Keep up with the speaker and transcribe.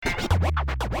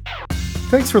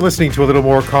Thanks for listening to A Little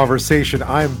More Conversation.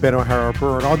 I'm Ben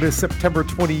O'Hara-Byrne. On this September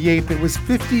 28th, it was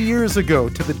 50 years ago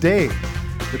to the day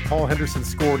that Paul Henderson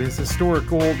scored his historic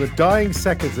goal in the dying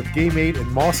seconds of Game 8 in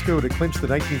Moscow to clinch the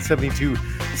 1972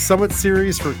 Summit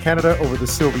Series for Canada over the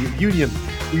Soviet Union.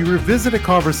 We revisit a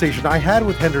conversation I had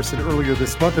with Henderson earlier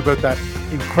this month about that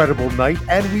incredible night,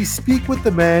 and we speak with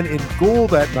the man in goal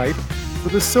that night for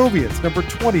the Soviets, number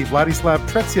 20, Vladislav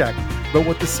Tretiak, about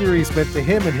what the series meant to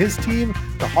him and his team,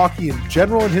 to hockey in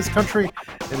general in his country,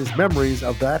 and his memories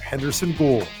of that Henderson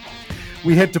goal.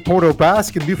 We head to Porto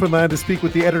Basque in Newfoundland to speak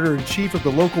with the editor-in-chief of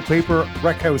the local paper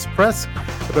Wreckhouse Press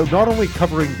about not only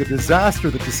covering the disaster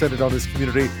that descended on his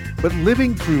community, but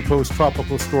living through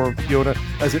post-tropical storm Fiona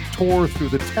as it tore through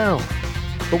the town.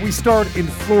 But we start in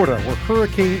Florida, where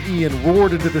Hurricane Ian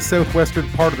roared into the southwestern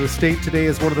part of the state today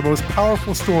as one of the most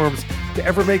powerful storms to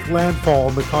ever make landfall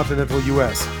in the continental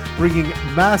U.S., bringing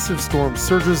massive storm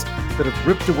surges that have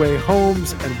ripped away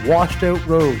homes and washed out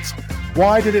roads.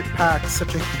 Why did it pack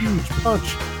such a huge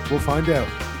punch? We'll find out.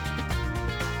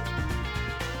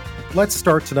 Let's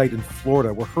start tonight in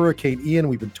Florida, where Hurricane Ian,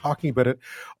 we've been talking about it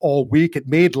all week. It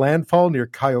made landfall near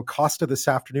Cayo Costa this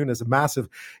afternoon as a massive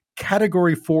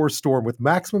Category 4 storm with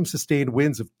maximum sustained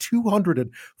winds of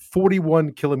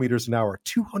 241 kilometers an hour.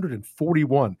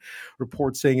 241.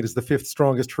 Reports saying it is the fifth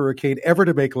strongest hurricane ever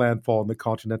to make landfall in the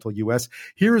continental U.S.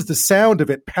 Here is the sound of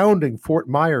it pounding Fort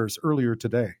Myers earlier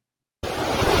today.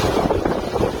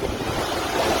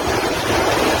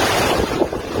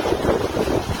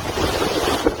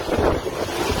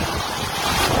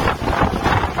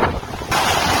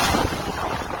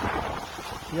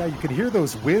 Yeah, you can hear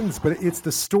those winds, but it's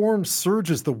the storm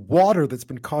surges, the water that's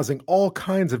been causing all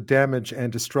kinds of damage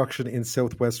and destruction in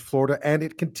southwest Florida, and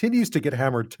it continues to get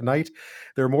hammered tonight.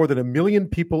 There are more than 1 million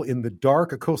people in the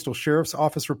dark. A coastal sheriff's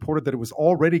office reported that it was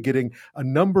already getting a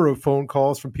number of phone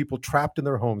calls from people trapped in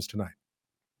their homes tonight.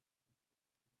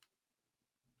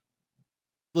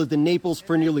 Lived in Naples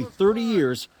for nearly 30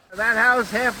 years. That house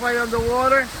halfway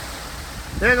underwater,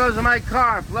 there goes my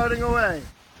car floating away.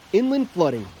 Inland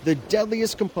flooding, the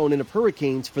deadliest component of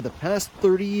hurricanes for the past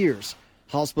 30 years.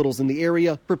 Hospitals in the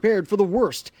area prepared for the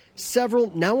worst.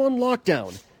 Several now on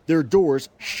lockdown. Their doors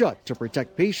shut to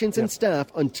protect patients and staff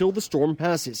until the storm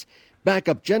passes.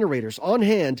 Backup generators on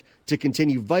hand to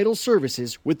continue vital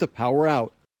services with the power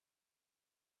out.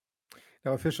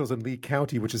 Now, officials in Lee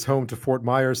County, which is home to Fort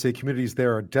Myers, say communities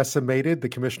there are decimated. The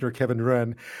commissioner, Kevin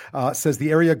Wren, says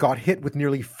the area got hit with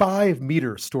nearly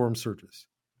 5-meter storm surges.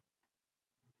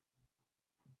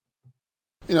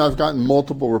 You know, I've gotten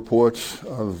multiple reports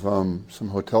of some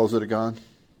hotels that are gone,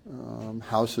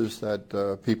 houses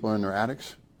that people are in their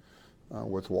attics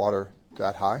with water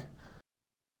that high.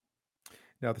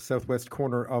 Now, the southwest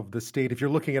corner of the state, if you're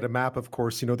looking at a map, of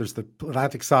course, you know, there's the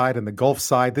Atlantic side and the Gulf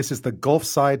side. This is the Gulf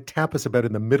side. Tampa's about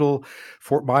in the middle.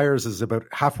 Fort Myers is about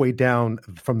halfway down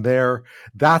from there.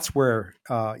 That's where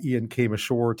Ian came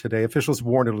ashore today. Officials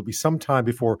warn it'll be some time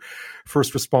before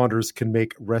first responders can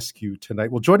make rescue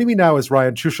tonight. Well, joining me now is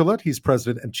Ryan Truchelut. He's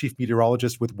president and chief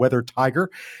meteorologist with WeatherTiger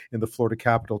in the Florida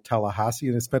capital, Tallahassee,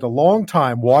 and has spent a long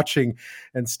time watching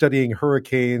and studying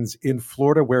hurricanes in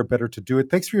Florida. Where better to do it?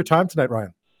 Thanks for your time tonight, Ryan.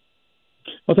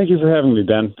 Well, thank you for having me,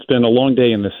 Ben. It's been a long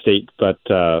day in this state, but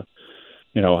I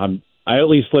at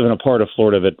least live in a part of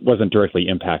Florida that wasn't directly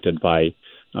impacted by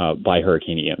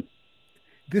Hurricane Ian.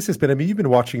 This has been, you've been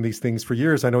watching these things for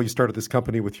years. I know you started this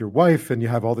company with your wife and you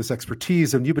have all this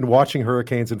expertise and you've been watching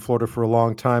hurricanes in Florida for a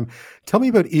long time. Tell me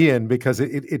about Ian, because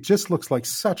it just looks like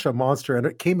such a monster, and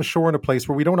it came ashore in a place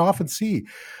where we don't often see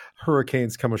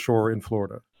hurricanes come ashore in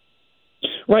Florida.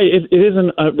 Right. It is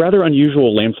a rather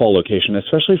unusual landfall location,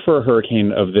 especially for a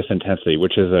hurricane of this intensity,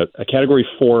 which is a Category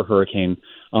 4 hurricane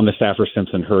on the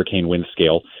Saffir-Simpson hurricane wind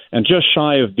scale, and just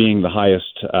shy of being the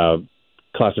highest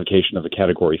classification of a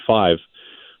Category 5.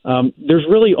 There's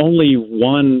really only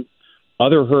one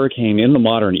other hurricane in the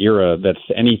modern era that's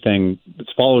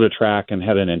followed a track and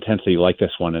had an intensity like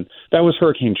this one, and that was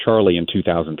Hurricane Charlie in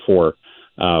 2004.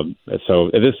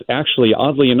 So this actually,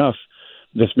 oddly enough,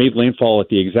 this made landfall at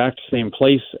the exact same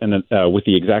place and with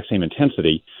the exact same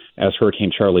intensity as Hurricane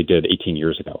Charlie did 18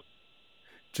 years ago.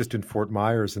 Just in Fort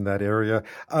Myers in that area.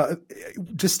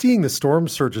 Just seeing the storm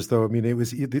surges, though, it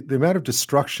was the amount of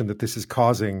destruction that this is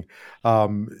causing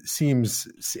seems,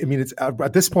 it's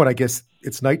at this point, I guess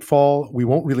it's nightfall. We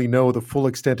won't really know the full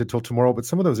extent until tomorrow, but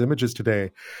some of those images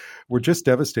today were just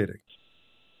devastating.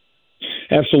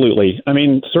 Absolutely.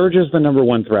 Surge is the number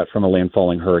one threat from a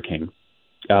landfalling hurricane.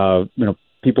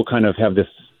 People kind of have this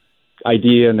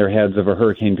idea in their heads of a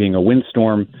hurricane being a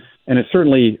windstorm, and it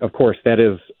certainly, of course, that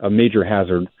is a major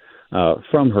hazard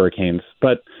from hurricanes.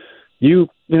 But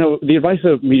the advice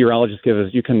that meteorologists give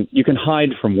is you can hide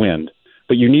from wind,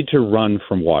 but you need to run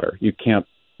from water. You can't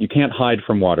hide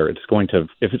from water. If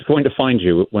it's going to find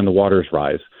you when the waters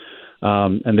rise.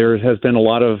 And there has been a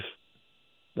lot of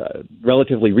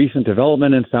relatively recent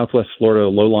development in Southwest Florida,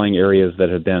 low-lying areas that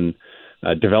have been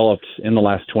developed in the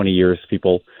last 20 years.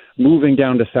 People moving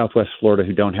down to Southwest Florida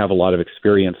who don't have a lot of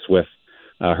experience with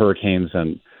hurricanes,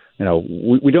 and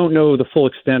we don't know the full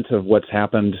extent of what's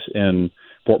happened in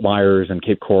Fort Myers and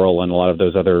Cape Coral and a lot of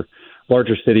those other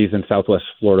larger cities in Southwest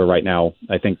Florida right now.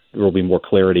 I think there will be more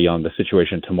clarity on the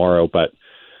situation tomorrow, but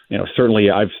certainly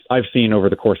I've seen over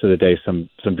the course of the day some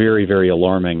very, very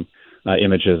alarming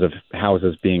images of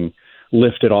houses being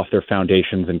lifted off their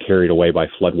foundations and carried away by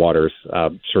floodwaters,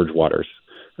 surge waters.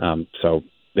 So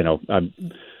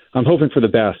I'm hoping for the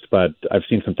best, but I've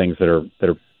seen some things that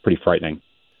are pretty frightening.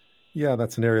 Yeah,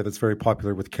 that's an area that's very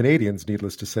popular with Canadians,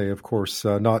 needless to say, of course,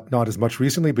 not as much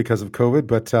recently because of COVID,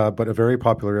 but a very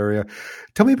popular area.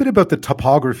 Tell me a bit about the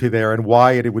topography there and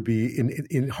why it would be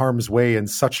in harm's way in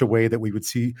such a way that we would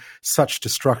see such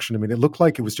destruction. I mean, it looked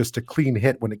like it was just a clean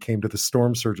hit when it came to the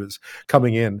storm surges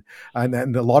coming in, and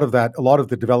a lot of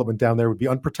the development down there would be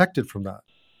unprotected from that.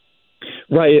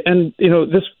 Right, and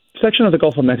this section of the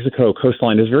Gulf of Mexico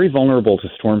coastline is very vulnerable to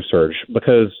storm surge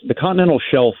because the continental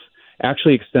shelf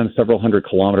actually extends several hundred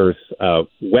kilometers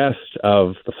west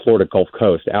of the Florida Gulf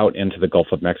Coast out into the Gulf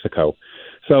of Mexico.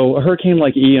 So a hurricane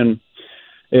like Ian,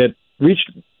 it reached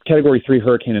Category 3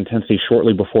 hurricane intensity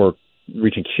shortly before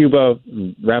reaching Cuba,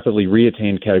 rapidly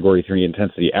reattained Category 3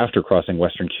 intensity after crossing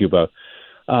western Cuba,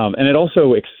 and it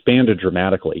also expanded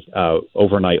dramatically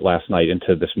overnight last night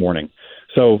into this morning.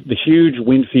 So the huge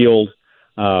wind field,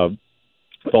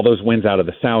 with all those winds out of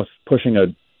the south, pushing a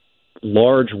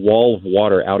large wall of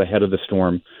water out ahead of the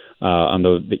storm on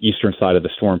the eastern side of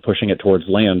the storm, pushing it towards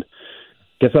land,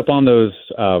 gets up on those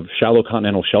shallow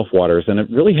continental shelf waters, and it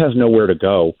really has nowhere to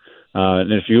go.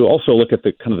 And if you also look at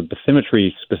the kind of the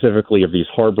bathymetry specifically of these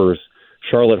harbors,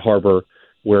 Charlotte Harbor,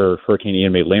 where Hurricane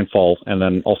Ian made landfall, and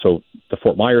then also the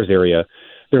Fort Myers area,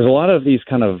 there's a lot of these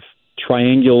kind of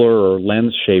triangular or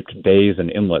lens-shaped bays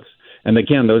and inlets. And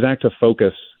again, those act to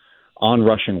focus on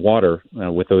rushing water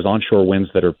with those onshore winds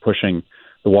that are pushing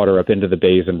the water up into the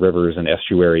bays and rivers and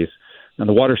estuaries. And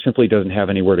the water simply doesn't have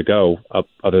anywhere to go up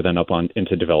other than up on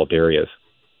into developed areas.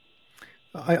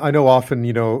 I know often,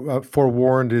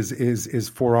 forewarned is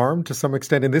forearmed to some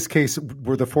extent. In this case,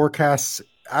 were the forecasts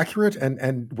accurate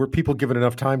and were people given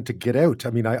enough time to get out?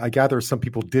 I mean, I gather some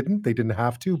people didn't. They didn't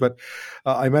have to, but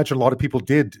I imagine a lot of people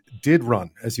did run,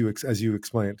 as you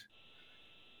explained.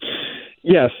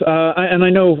 Yes, and I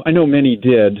know many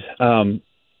did.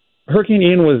 Hurricane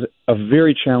Ian was a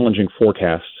very challenging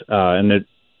forecast, and it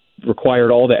required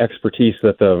all the expertise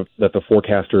that the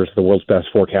forecasters, the world's best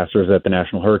forecasters at the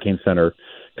National Hurricane Center,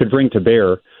 could bring to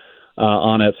bear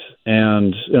on it.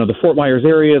 And the Fort Myers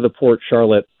area, the Port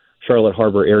Charlotte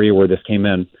Harbor area where this came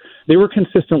in, they were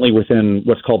consistently within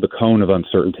what's called the cone of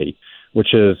uncertainty,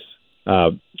 which is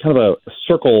kind of a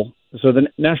circle. So the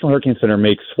National Hurricane Center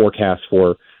makes forecasts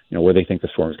for where they think the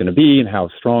storm is going to be and how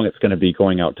strong it's going to be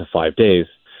going out to 5 days.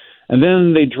 And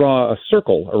then they draw a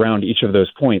circle around each of those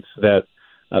points that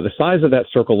the size of that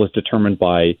circle is determined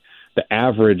by the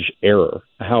average error.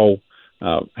 How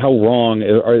wrong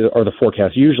are the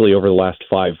forecasts usually over the last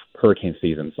 5 hurricane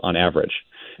seasons on average?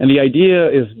 And the idea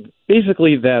is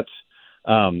basically that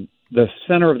the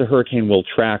center of the hurricane will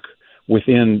track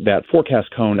within that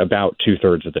forecast cone about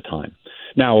 2/3 of the time.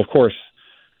 Now, of course,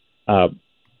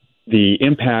 the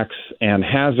impacts and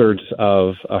hazards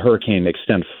of a hurricane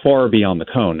extend far beyond the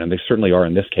cone, and they certainly are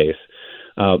in this case.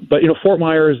 But Fort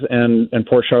Myers and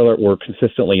Port Charlotte were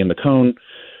consistently in the cone.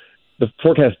 The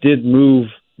forecast did move,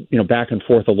 back and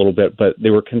forth a little bit, but they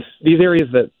were these areas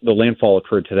that the landfall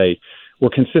occurred today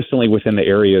were consistently within the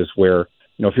areas where,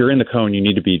 if you're in the cone, you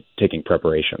need to be taking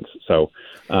preparations. So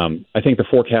I think the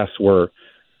forecasts were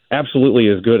absolutely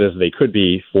as good as they could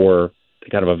be for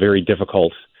kind of a very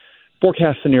difficult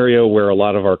forecast scenario where a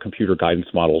lot of our computer guidance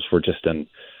models were just in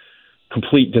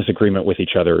complete disagreement with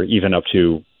each other, even up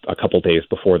to a couple days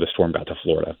before the storm got to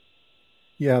Florida.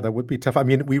 Yeah, that would be tough. I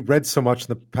mean, we read so much in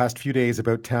the past few days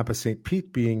about Tampa St.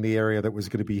 Pete being the area that was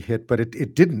going to be hit, but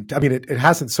it didn't. I mean, it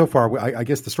hasn't so far. I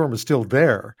guess the storm is still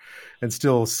there and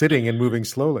still sitting and moving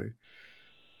slowly.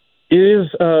 It is.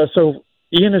 So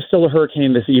Ian is still a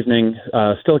hurricane this evening,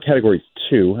 still a Category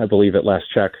 2, I believe, at last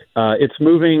check. It's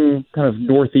moving kind of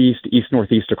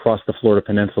east-northeast across the Florida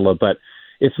Peninsula, but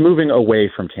it's moving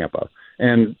away from Tampa.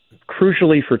 And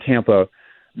crucially for Tampa,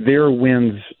 their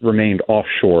winds remained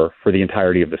offshore for the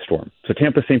entirety of the storm. So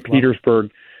Tampa, St.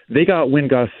 Petersburg, they got wind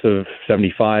gusts of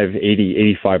 75, 80,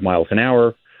 85 miles an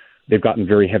hour. They've gotten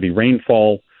very heavy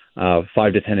rainfall. 5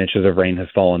 to 10 inches of rain has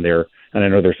fallen there. And I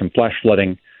know there's some flash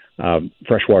flooding,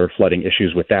 freshwater flooding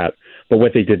issues with that. But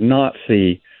what they did not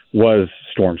see was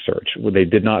storm surge. They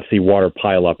did not see water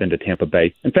pile up into Tampa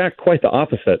Bay. In fact, quite the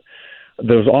opposite.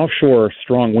 Those offshore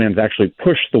strong winds actually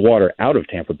pushed the water out of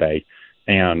Tampa Bay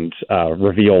and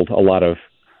revealed a lot of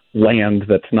land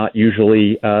that's not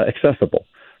usually accessible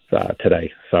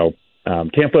today. So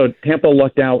Tampa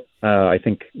lucked out. I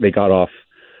think they got off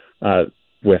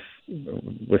with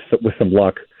some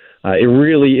luck. It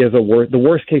really is the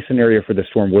worst case scenario for the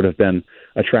storm would have been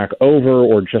a track over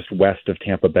or just west of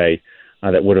Tampa Bay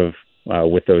that would have,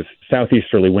 with those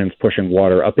southeasterly winds pushing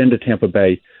water up into Tampa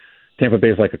Bay. Tampa Bay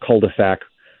is like a cul-de-sac.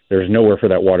 There's nowhere for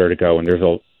that water to go, and there's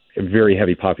a very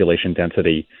heavy population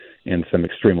density in some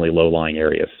extremely low-lying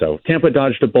areas. So Tampa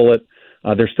dodged a bullet.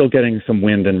 They're still getting some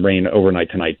wind and rain overnight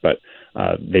tonight, but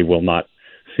they will not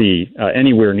see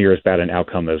anywhere near as bad an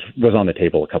outcome as was on the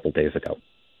table a couple days ago.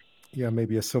 Yeah,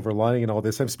 maybe a silver lining in all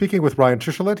this. I'm speaking with Ryan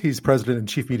Truchelut. He's president and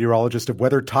chief meteorologist of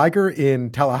WeatherTiger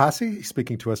in Tallahassee. He's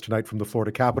speaking to us tonight from the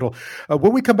Florida capital.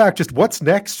 When we come back, just what's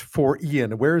next for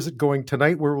Ian? Where is it going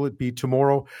tonight? Where will it be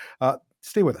tomorrow?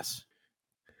 Stay with us.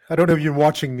 I don't know if you're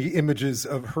watching the images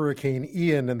of Hurricane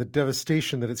Ian and the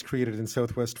devastation that it's created in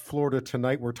Southwest Florida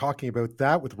tonight. We're talking about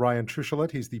that with Ryan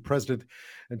Truchelut. He's the president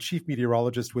and chief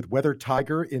meteorologist with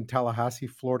WeatherTiger in Tallahassee,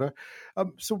 Florida.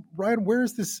 So, Ryan, where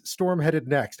is this storm headed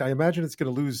next? I imagine it's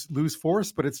going to lose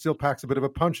force, but it still packs a bit of a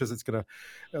punch as it's going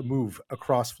to move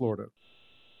across Florida.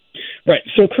 Right.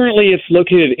 So currently it's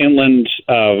located inland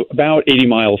about 80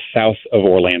 miles south of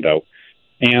Orlando,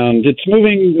 and it's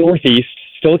moving northeast.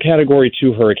 Still a Category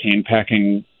 2 hurricane,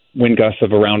 packing wind gusts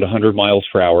of around 100 miles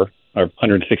per hour, or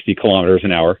 160 kilometers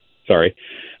an hour, sorry.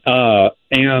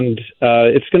 And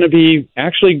it's going to be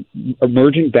actually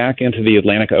emerging back into the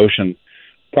Atlantic Ocean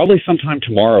probably sometime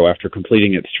tomorrow after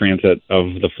completing its transit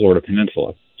of the Florida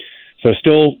Peninsula. So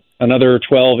still another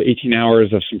 12, 18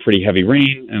 hours of some pretty heavy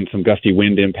rain and some gusty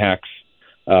wind impacts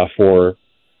for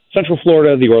Central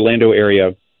Florida, the Orlando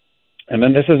area. And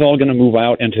then this is all going to move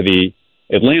out into the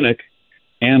Atlantic.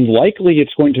 And likely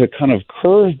it's going to kind of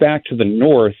curve back to the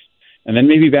north and then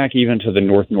maybe back even to the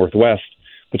north-northwest,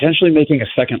 potentially making a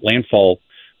second landfall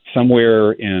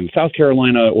somewhere in South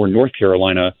Carolina or North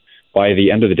Carolina by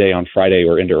the end of the day on Friday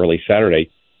or into early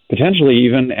Saturday, potentially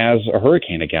even as a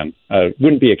hurricane again. It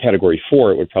wouldn't be a Category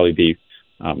 4. It would probably be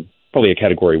probably a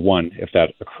Category 1 if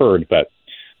that occurred. But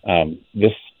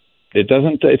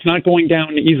it's not going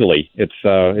down easily.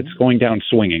 It's going down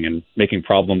swinging and making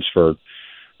problems for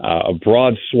a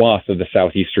broad swath of the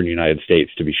southeastern United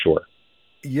States, to be sure.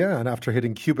 Yeah, and after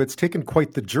hitting Cuba, it's taken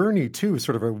quite the journey too,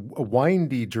 sort of a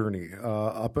windy journey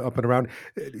up and around.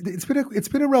 It's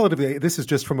been a relatively, this is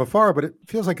just from afar, but it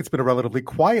feels like it's been a relatively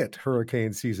quiet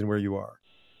hurricane season where you are.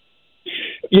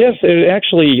 Yes, it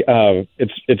actually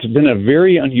it's been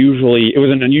it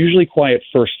was an unusually quiet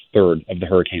first third of the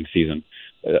hurricane season.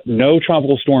 No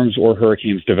tropical storms or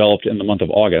hurricanes developed in the month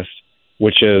of August,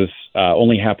 which is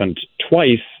only happened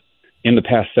twice in the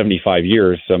past 75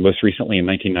 years, most recently in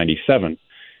 1997.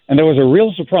 And there was a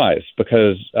real surprise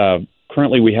because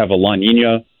currently we have a La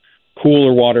Nina,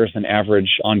 cooler waters than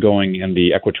average ongoing in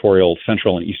the equatorial,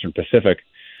 central, and eastern Pacific.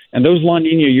 And those La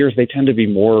Nina years, they tend to be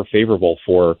more favorable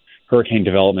for hurricane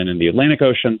development in the Atlantic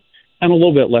Ocean and a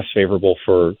little bit less favorable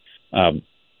for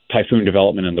typhoon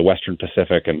development in the western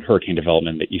Pacific and hurricane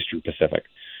development in the eastern Pacific.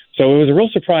 So it was a real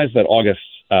surprise that August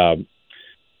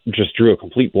just drew a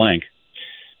complete blank.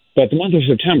 But the month of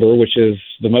September, which is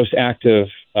the most active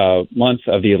month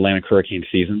of the Atlantic hurricane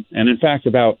season, and in fact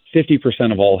about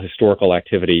 50% of all historical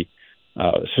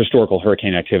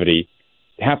hurricane activity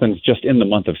happens just in the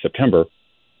month of September.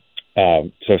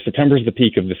 So September is the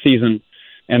peak of the season,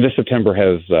 and this September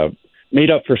has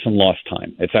made up for some lost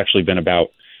time. It's actually been about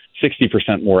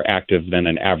 60% more active than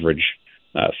an average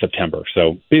September.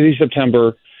 So busy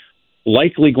September,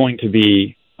 likely going to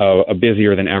be a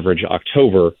busier than average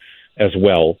October as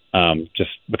well,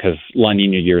 just because La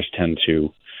Nina years tend to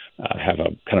have a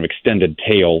kind of extended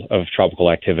tail of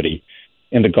tropical activity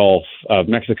in the Gulf of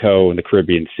Mexico and the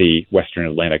Caribbean Sea, Western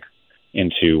Atlantic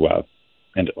into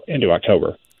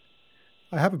October.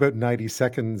 I have about 90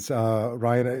 seconds,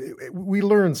 Ryan. We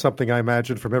learned something, I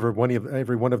imagine, from every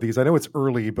one of these. I know it's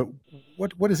early, but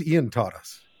what has Ian taught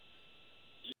us?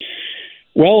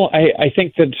 Well, I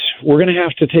think that we're going to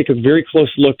have to take a very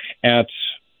close look at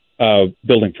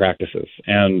building practices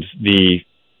and the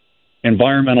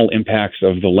environmental impacts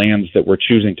of the lands that we're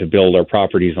choosing to build our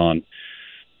properties on.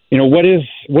 You know, what is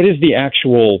the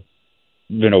actual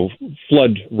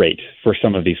flood rate for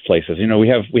some of these places.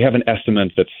 We have an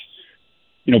estimate that's,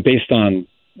 based on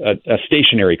a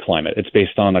stationary climate. It's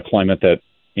based on a climate that,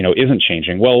 isn't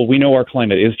changing. Well, we know our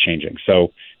climate is changing.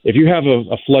 So if you have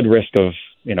a flood risk of,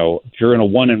 if you're in a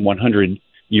 1 in 100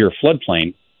 year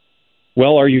floodplain,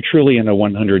 well, are you truly in a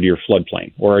 100-year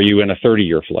floodplain, or are you in a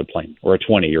 30-year floodplain, or a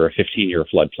 20 or a 15-year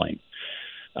floodplain?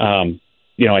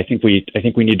 I think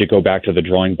we need to go back to the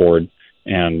drawing board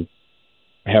and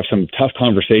have some tough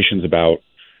conversations about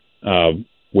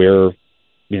where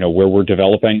we're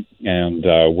developing and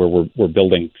where we're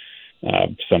building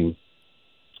some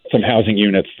housing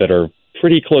units that are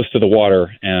pretty close to the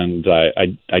water, and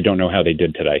I don't know how they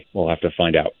did today. We'll have to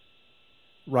find out.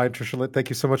 Ryan Truchelut, thank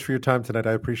you so much for your time tonight.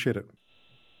 I appreciate it.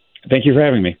 Thank you for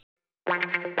having me.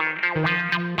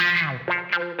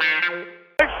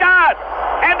 Shot!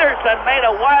 Henderson made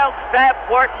a wild stab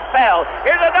for it and fell.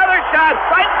 Here's another shot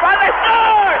right in front of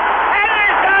score!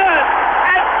 Henderson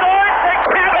has scored for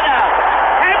Canada!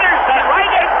 Henderson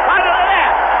right in front of the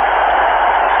net!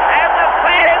 And the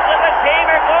fans of the team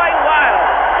are going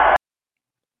wild!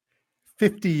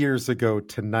 50 years ago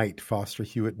tonight, Foster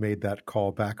Hewitt made that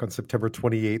call back on September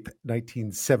 28th,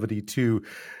 1972.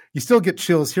 You still get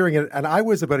chills hearing it, and I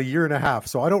was about a year and a half,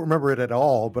 so I don't remember it at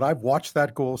all, but I've watched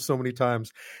that goal so many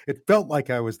times. It felt like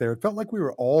I was there. It felt like we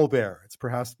were all there. It's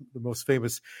perhaps the most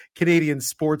famous Canadian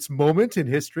sports moment in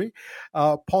history.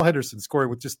 Paul Henderson scoring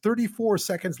with just 34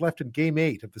 seconds left in Game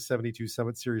 8 of the 72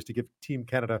 Summit Series to give Team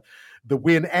Canada the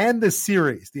win and the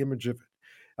series. The image of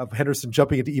Henderson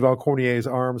jumping into Yvan Cornier's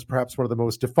arms, perhaps one of the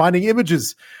most defining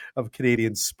images of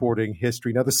Canadian sporting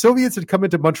history. Now, the Soviets had come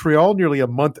into Montreal nearly a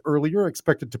month earlier,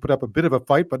 expected to put up a bit of a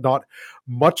fight, but not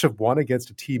much of one against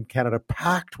a Team Canada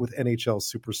packed with NHL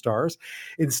superstars.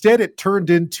 Instead, it turned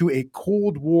into a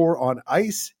Cold War on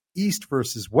ice, East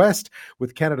versus West,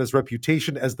 with Canada's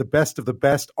reputation as the best of the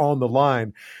best on the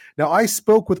line. Now, I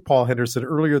spoke with Paul Henderson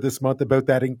earlier this month about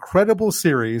that incredible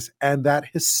series and that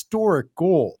historic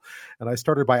goal. And I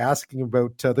started by asking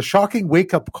about the shocking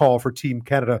wake-up call for Team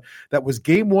Canada that was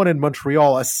Game 1 in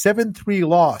Montreal, a 7-3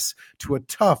 loss to a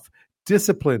tough,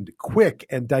 disciplined, quick,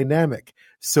 and dynamic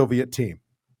Soviet team.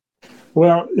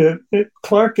 Well,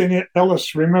 Clark and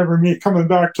Ellis remember me coming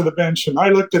back to the bench, and I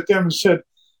looked at them and said,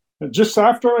 just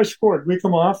after I scored, we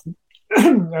come off.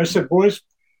 I said, boys,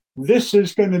 this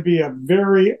is going to be a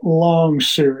very long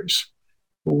series.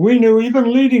 We knew,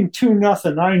 even leading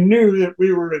 2-0, I knew that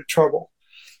we were in trouble.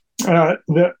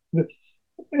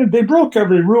 They broke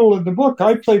every rule in the book.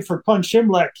 I played for Punch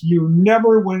Imlek. You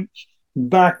never went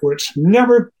backwards.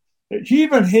 Never. He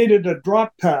even hated a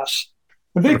drop pass.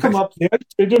 When they come up the ice,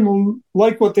 they didn't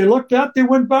like what they looked at. They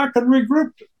went back and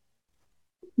regrouped.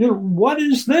 What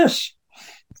is this?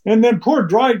 And then poor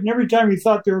Dryden, every time he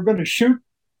thought they were going to shoot,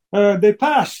 they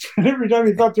passed. And every time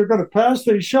he thought they were going to pass,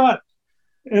 they shot.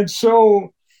 And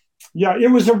so, yeah,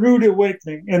 it was a rude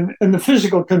awakening. And the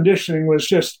physical conditioning was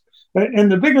just,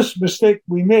 and the biggest mistake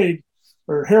we made,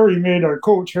 or Harry made, our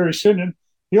coach, Harry Sinden,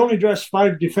 he only dressed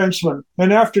 5 defensemen.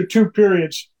 And after 2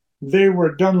 periods, they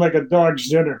were done like a dog's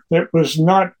dinner. It was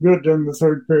not good in the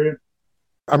 3rd period.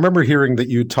 I remember hearing that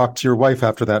you talked to your wife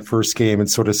after that first game and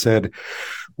sort of said,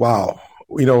 wow,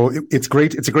 it's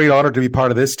great. It's a great honor to be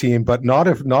part of this team, but not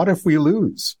if we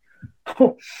lose.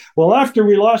 Well, after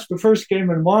we lost the first game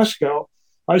in Moscow,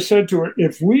 I said to her,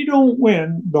 if we don't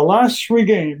win the last 3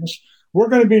 games, we're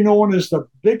going to be known as the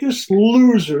biggest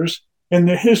losers in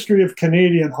the history of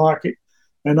Canadian hockey.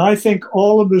 And I think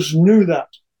all of us knew that.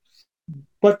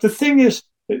 But the thing is,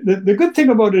 the good thing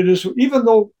about it is, even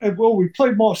though, we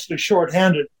played mostly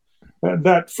shorthanded,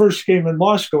 that first game in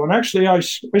Moscow. And actually, I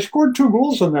scored 2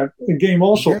 goals in that game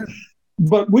also. Yeah.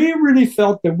 But we really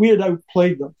felt that we had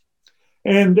outplayed them.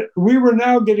 And we were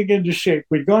now getting into shape.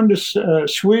 We'd gone to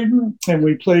Sweden, and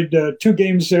we played 2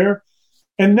 games there.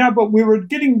 And now, but we were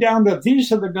getting down to,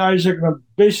 these are the guys that are going to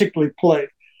basically play.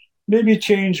 Maybe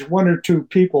change 1 or 2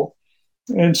 people.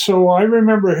 And so I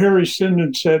remember Harry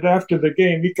Sinden said after the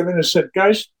game, he came in and said,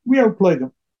 guys, we outplayed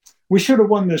them. We should have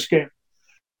won this game.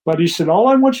 But he said, all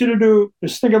I want you to do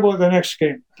is think about the next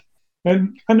game.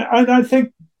 And I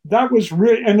think that was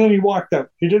really, and then he walked out.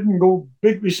 He didn't go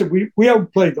big. He said, we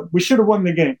outplayed them. We should have won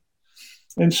the game.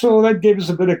 And so that gave us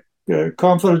a bit of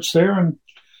confidence there. And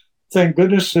thank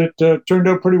goodness it turned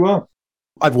out pretty well.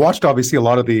 I've watched, obviously, a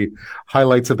lot of the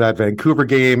highlights of that Vancouver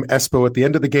game. Espo at the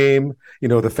end of the game,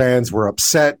 the fans were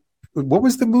upset. What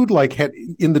was the mood like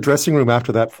in the dressing room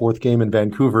after that 4th game in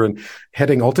Vancouver and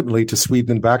heading ultimately to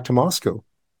Sweden and back to Moscow?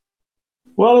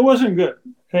 Well, it wasn't good.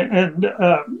 And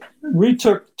we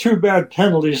took 2 bad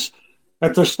penalties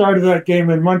at the start of that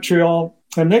game in Montreal,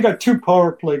 and they got 2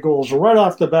 power play goals right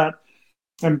off the bat.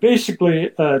 and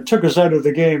basically took us out of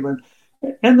the game.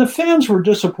 And the fans were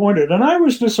disappointed, and I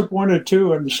was disappointed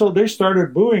too. And so they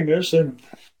started booing us, and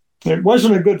it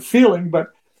wasn't a good feeling.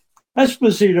 But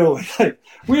Esposito,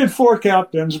 we had 4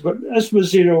 captains, but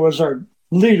Esposito was our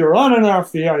leader on and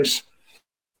off the ice.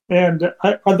 And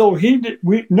although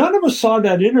none of us saw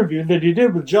that interview that he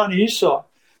did with Johnny Esau.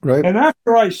 Right. And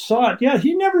after I saw it,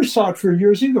 he never saw it for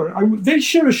years either. They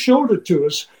should have showed it to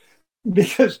us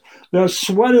because the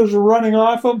sweat was running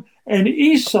off him, and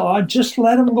Esau just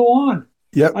let him go on.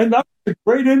 Yep. And that was a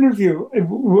great interview.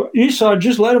 Esau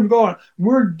just let him go on.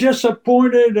 We're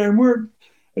disappointed and we're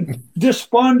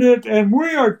despondent, and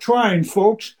we are trying,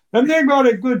 folks. And they got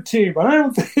a good team. And I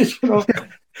don't think,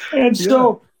 and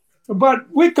so, but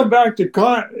we come back to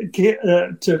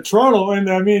Toronto, and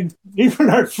I mean, even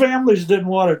our families didn't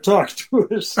want to talk to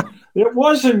us. It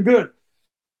wasn't good.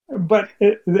 But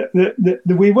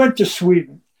we went to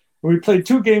Sweden. We played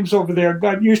 2 games over there,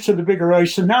 got used to the bigger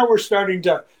ice, and now we're starting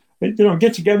to,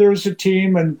 get together as a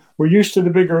team, and we're used to the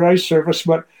bigger ice surface.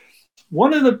 But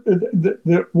one of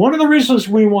the reasons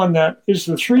we won that is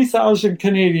the 3,000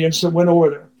 Canadians that went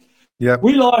over there. Yeah,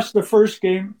 we lost the first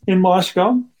game in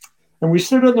Moscow, and we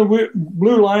stood on the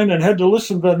blue line and had to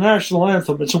listen to the national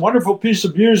anthem. It's a wonderful piece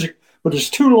of music, but it's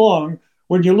too long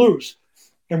when you lose.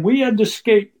 And we had to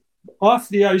skate off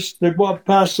the ice to go up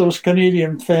past those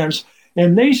Canadian fans,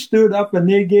 and they stood up and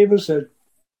they gave us a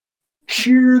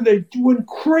cheer. They went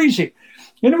crazy.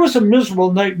 And it was a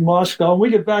miserable night in Moscow.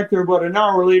 We get back there about an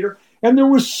hour later, and there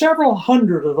was several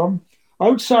hundred of them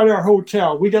outside our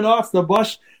hotel. We got off the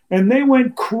bus, and they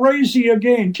went crazy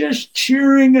again, just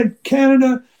cheering at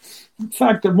Canada. The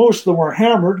fact that most of them were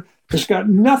hammered has got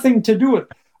nothing to do with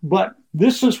it. But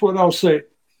this is what I'll say.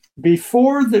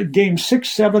 Before the game 6,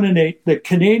 7, and 8, the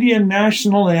Canadian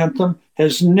national anthem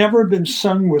has never been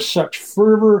sung with such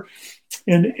fervor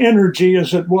and energy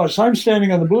as it was. I'm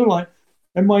standing on the blue line,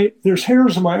 and there's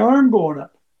hairs on my arm going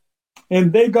up.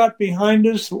 And they got behind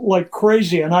us like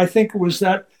crazy. And I think it was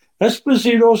that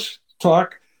Esposito's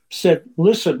talk said,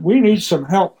 listen, we need some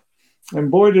help. And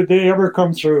boy, did they ever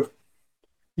come through.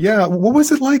 Yeah. What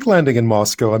was it like landing in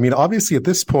Moscow? I mean, obviously at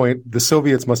this point, the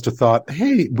Soviets must have thought,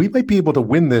 hey, we might be able to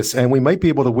win this, and we might be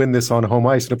able to win this on home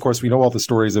ice. And of course, we know all the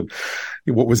stories of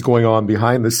what was going on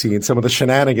behind the scenes, some of the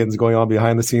shenanigans going on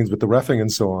behind the scenes with the reffing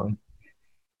and so on.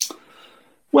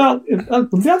 Well,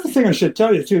 the other thing I should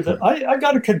tell you, too, that I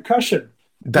got a concussion.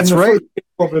 That's right.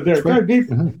 Over there. Right.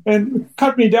 And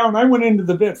cut me down. I went into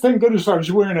the bed. Thank goodness I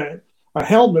was wearing a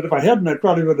helmet. If I hadn't, I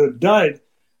probably would have died.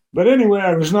 But anyway,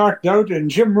 I was knocked out,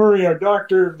 and Jim Murray, our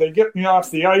doctor, they get me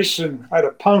off the ice, and I had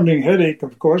a pounding headache,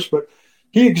 of course, but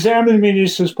he examined me, and he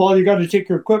says, Paul, you got to take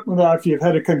your equipment off. You've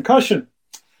had a concussion.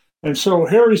 And so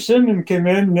Harry Sinden came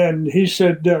in, and he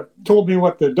said, told me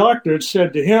what the doctor had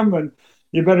said to him, and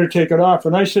you better take it off.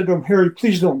 And I said to him, Harry,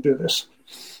 please don't do this.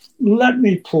 Let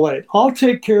me play. I'll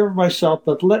take care of myself,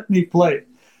 but let me play.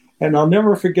 And I'll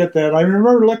never forget that. I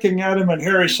remember looking at him, and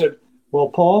Harry said, well,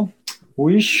 Paul,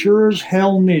 we sure as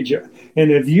hell need you.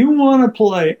 And if you want to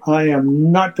play, I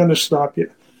am not going to stop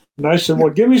you. And I said, well,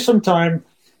 give me some time.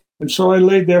 And so I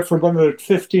laid there for about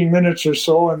 15 minutes or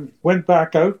so and went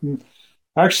back out. And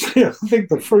actually, I think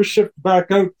the first shift back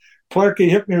out, Clarkie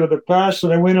hit me with a pass,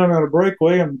 and I went on a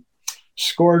breakaway and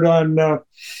scored on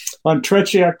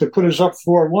Tretiak to put us up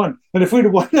 4-1. And if we'd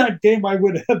have won that game, I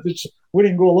would have had this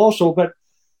winning goal also. But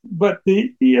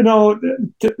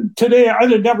today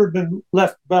I'd have never been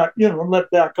let back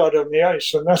out on the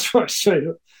ice. And that's what I say.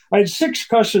 I had 6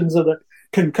 concussions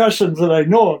that I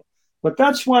know of. But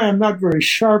that's why I'm not very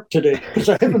sharp today, because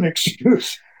I have an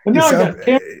excuse. And now I got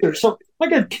cancer. So I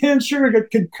got cancer, I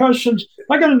got concussions.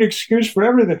 I got an excuse for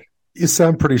everything. You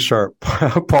sound pretty sharp,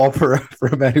 Paul, for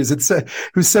a man who's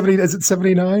 70. Is it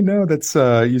 79? No, that's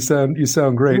you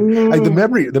sound great.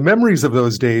 The memories of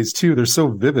those days too. They're so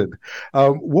vivid.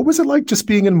 What was it like just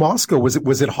being in Moscow?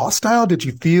 Was it hostile? Did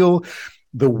you feel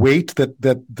the weight that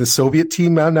the Soviet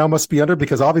team now must be under?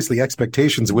 Because obviously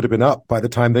expectations would have been up by the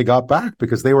time they got back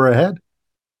because they were ahead.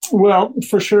 Well,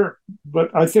 for sure. But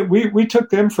I think we took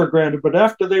them for granted. But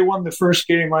after they won the first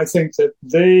game, I think that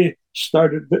they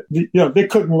started, they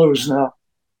couldn't lose now.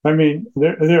 I mean,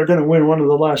 they're going to win one of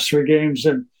the last 3 games.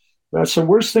 And that's the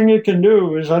worst thing you can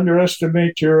do is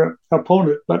underestimate your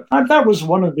opponent. But that was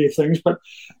one of the things. But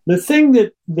the thing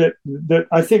that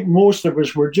I think most of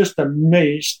us were just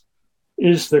amazed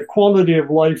is the quality of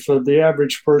life of the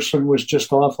average person was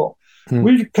just awful.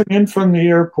 We'd come in from the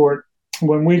airport.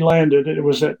 When we landed, it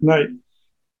was at night,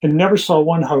 and never saw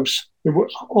one house. It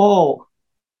was all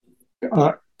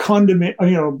apartment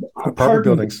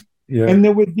buildings. Yeah. And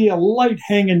there would be a light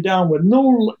hanging down with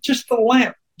just the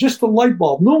lamp, just a light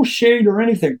bulb, no shade or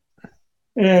anything.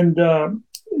 And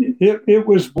it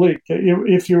was bleak.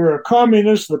 If you were a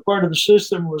communist, the part of the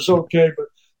system was okay, but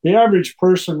the average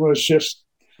person was just,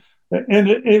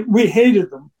 and we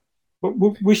hated them. But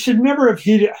we should never have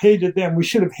hated them. We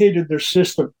should have hated their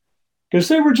system, because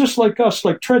they were just like us,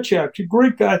 like Tretiak, a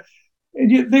great guy.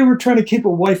 And they were trying to keep a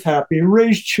wife happy and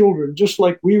raise children just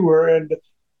like we were. And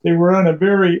they were in a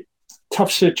very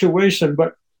tough situation.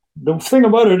 But the thing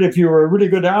about it, if you were a really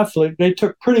good athlete, they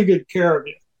took pretty good care of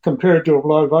you compared to a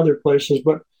lot of other places.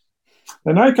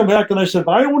 And I come back and I said, if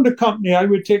I owned a company, I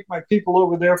would take my people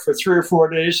over there for 3 or 4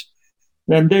 days,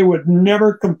 and they would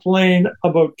never complain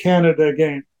about Canada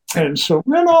again. And so,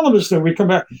 then all of us, then we come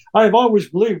back. I've always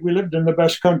believed we lived in the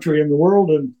best country in the world,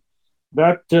 and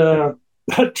that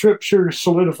trip sure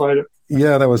solidified it.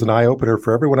 Yeah, that was an eye-opener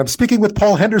for everyone. I'm speaking with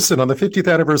Paul Henderson on the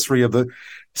 50th anniversary of the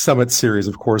Summit Series.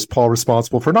 Of course, Paul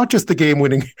responsible for not just the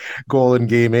game-winning goal in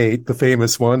Game 8, the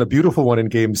famous one, a beautiful one in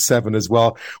Game 7 as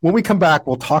well. When we come back,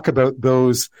 we'll talk about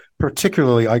those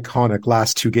particularly iconic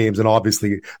last 2 games and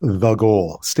obviously the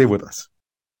goal. Stay with us.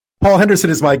 Paul Henderson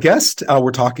is my guest.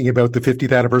 We're talking about the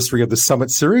 50th anniversary of the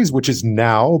Summit Series, which is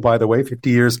now, by the way, 50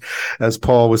 years, as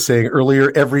Paul was saying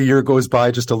earlier. Every year goes by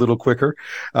just a little quicker.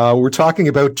 We're talking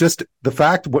about just the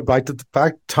fact,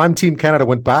 time Team Canada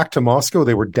went back to Moscow,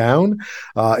 they were down.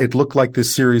 It looked like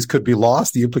this series could be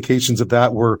lost. The implications of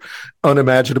that were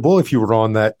unimaginable if you were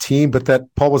on that team. But that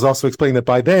Paul was also explaining that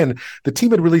by then, the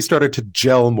team had really started to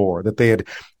gel more, that they had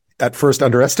at first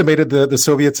underestimated the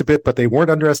Soviets a bit, but they weren't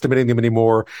underestimating them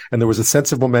anymore. And there was a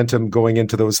sense of momentum going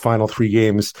into those final 3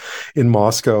 games in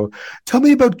Moscow. Tell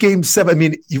me about Game 7. I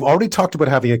mean, you already talked about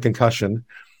having a concussion,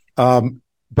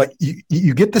 but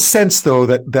you get the sense, though,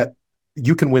 that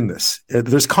you can win this.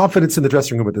 There's confidence in the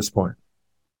dressing room at this point.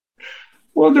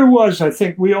 Well, there was. I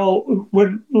think we all,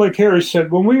 like Harry said,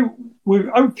 when we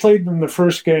outplayed them the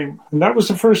first game, and that was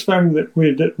the first time that we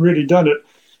had really done it.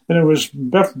 And it was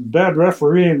bad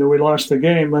refereeing that we lost the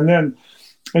game. And then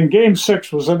in Game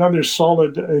 6 was another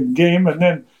solid game. And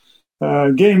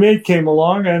then Game 8 came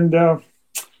along, and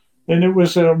it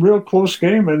was a real close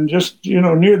game. And just,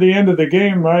 near the end of the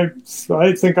game, I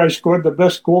think I scored the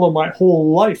best goal of my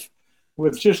whole life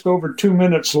with just over 2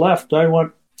 minutes left. I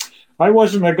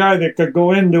wasn't a guy that could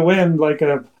go end to end like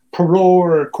a Perot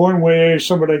or a Cornway or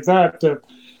somebody like that.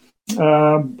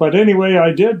 But anyway,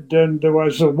 I did, and there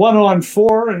was a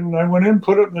 1-on-4, and I went in,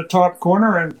 put it in the top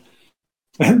corner,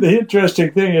 and the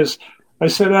interesting thing is, I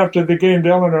said after the game to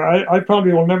Eleanor, I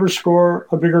probably will never score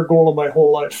a bigger goal in my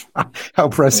whole life. How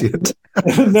prescient.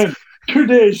 And then 2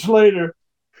 days later,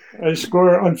 I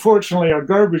score, unfortunately, a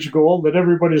garbage goal that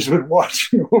everybody's been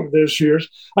watching over this years.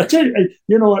 I tell you,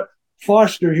 you know what,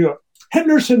 Foster Hewitt,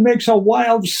 Henderson makes a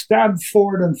wild stab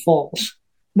forward and falls.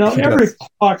 Now, every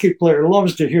hockey player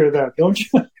loves to hear that, don't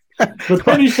you? But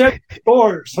then he said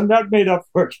scores, and that made up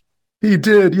for it. He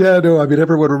did, yeah. No, I mean,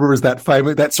 everyone remembers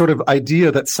that sort of idea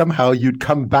that somehow you'd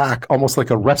come back, almost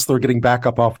like a wrestler getting back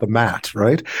up off the mat,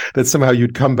 right? That somehow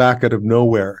you'd come back out of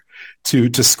nowhere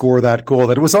to score that goal.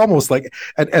 That it was almost like,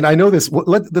 and I know this,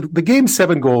 the Game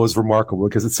 7 goal is remarkable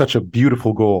because it's such a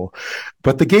beautiful goal.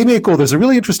 But the Game 8 goal, there's a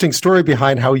really interesting story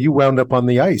behind how you wound up on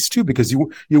the ice, too, because you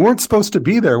weren't supposed to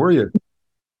be there, were you?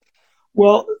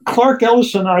 Well, Clark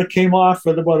Ellis and I came off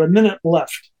with about a minute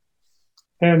left.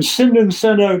 And Sinden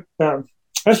sent out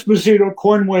Esposito,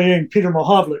 Cornway, and Peter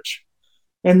Mahovlich.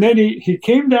 And then he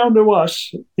came down to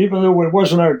us, even though it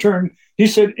wasn't our turn. He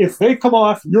said, if they come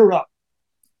off, you're up.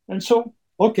 And so,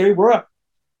 okay, we're up.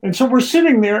 And so we're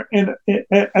sitting there, and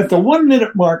at the 1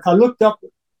 minute mark, I looked up,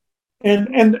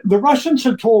 and the Russians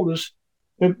had told us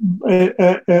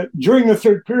that, during the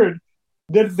third period,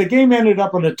 that if the game ended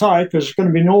up in a tie, because there's going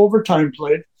to be no overtime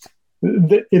played,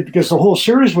 because the whole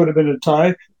series would have been a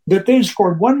tie, that they'd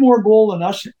scored one more goal than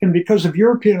us, and because of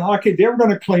European hockey, they were going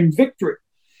to claim victory.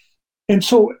 And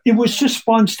so it was just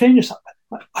spontaneous.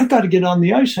 I got to get on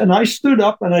the ice. And I stood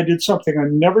up, and I did something I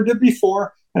never did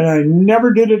before, and I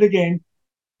never did it again.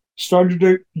 Started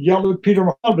to yell at Peter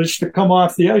Mahovlich to come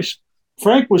off the ice.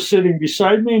 Frank was sitting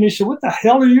beside me, and he said, "What the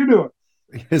hell are you doing?"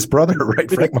 His brother, right?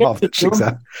 Frank Mahovlich,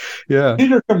 exactly. Yeah.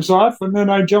 Peter comes off, and then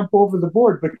I jump over the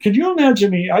board. But could you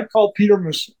imagine I called Peter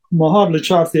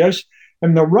Mahovlich off the ice,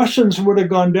 and the Russians would have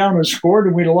gone down and scored,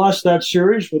 and we'd have lost that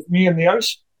series with me on the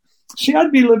ice? See,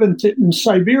 I'd be living in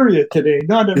Siberia today,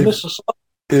 not in Mississauga.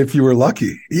 If you were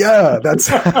lucky. Yeah, that's...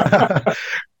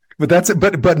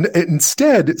 But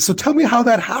instead, so tell me how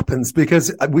that happens,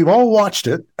 because we've all watched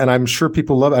it, and I'm sure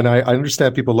people love, and I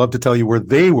understand people love to tell you where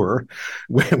they were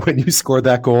when you scored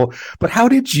that goal. But how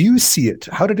did you see it?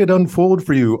 How did it unfold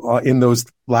for you in those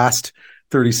last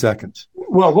 30 seconds?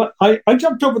 I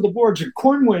jumped over the boards, and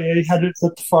Cornway had it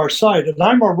at the far side, and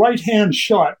I'm a right-hand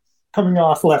shot coming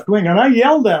off left wing, and I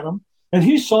yelled at him, and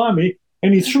he saw me,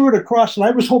 and he threw it across, and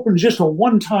I was hoping just a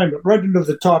one-time right into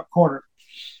the top corner.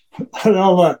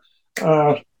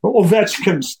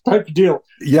 Ovechkin type of deal.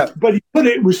 Yeah. But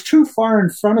it was too far in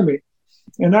front of me,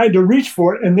 and I had to reach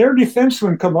for it, and their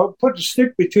defenseman come up, put the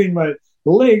stick between my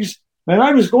legs, and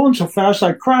I was going so fast,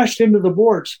 I crashed into the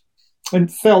boards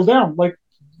and fell down, like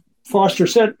Foster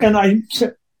said. And I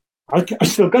said, I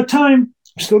still got time.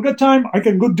 I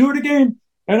can go do it again.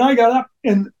 And I got up,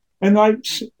 and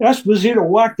Esposito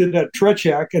whacked it at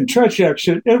Tretiak, and Tretiak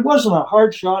said, it wasn't a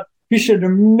hard shot. He should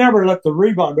have never let the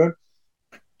rebound out.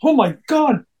 Oh, my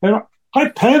God. And I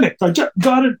panicked. I just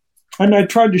got it, and I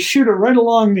tried to shoot it right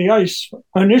along the ice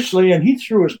initially, and he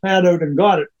threw his pad out and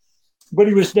got it. But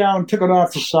he was down, took it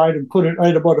off the side, and I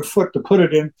had about a foot to put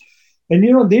it in. And,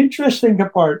 the interesting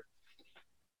part,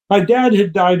 my dad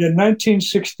had died in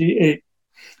 1968,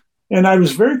 and I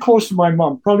was very close to my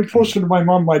mom, probably closer to my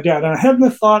mom, my dad. And I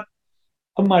hadn't thought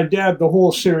of my dad the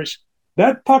whole series.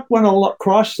 That puck went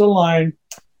across the line,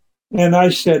 and I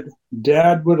said,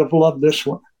 Dad would have loved this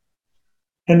one.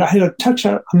 And I had a touch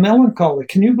of melancholy.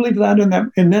 Can you believe that?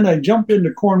 And then I jumped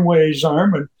into Cornway's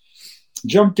arm and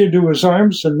jumped into his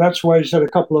arms, and that's why he's had a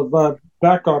couple of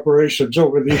back operations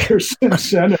over the years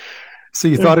since then. So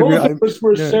you thought both of us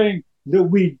were saying that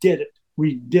we did it.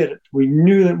 We did it. We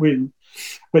knew that we.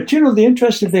 But the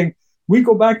interesting thing, we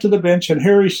go back to the bench, and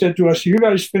Harry said to us, "You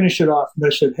guys finish it off." And I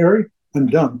said, "Harry, I'm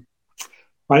done.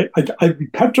 I'd be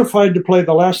petrified to play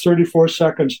the last 34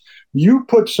 seconds. You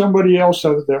put somebody else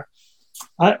out there."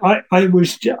 I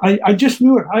just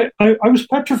knew it. I was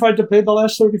petrified to play the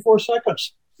last 34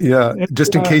 seconds. Yeah,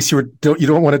 just in case you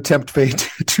don't want to tempt fate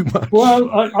too much. Well,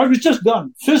 I was just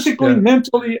done. Physically,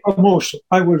 mentally, emotionally,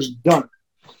 I was done.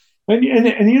 And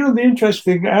the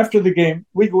interesting thing, after the game,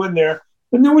 we go in there,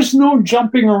 and there was no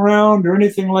jumping around or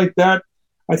anything like that.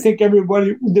 I think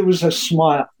there was a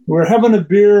smile. We're having a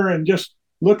beer and just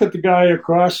look at the guy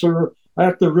across or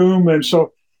at the room. And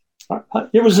so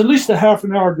it was at least a half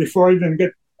an hour before I even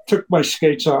took my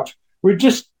skates off. We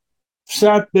just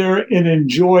sat there and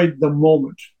enjoyed the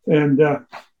moment. And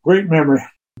great memory.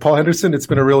 Paul Henderson, it's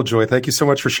been a real joy. Thank you so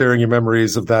much for sharing your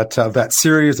memories of that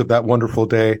series, of that wonderful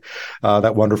day,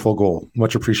 that wonderful goal.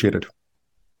 Much appreciated.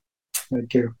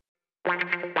 Thank you.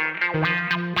 Henderson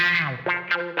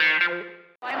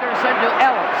to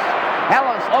Ellis.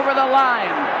 Ellis over the line.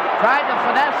 Tried to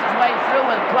finesse his way through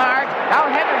with Clark. Now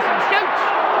Henderson shoots.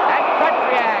 And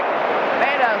Tretiak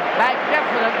made a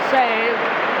magnificent save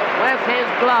with his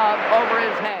glove over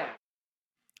his head.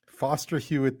 Foster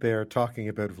Hewitt there talking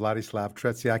about Vladislav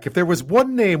Tretiak. If there was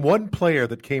one name, one player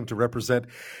that came to represent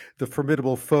the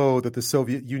formidable foe that the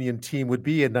Soviet Union team would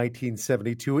be in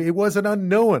 1972, it was an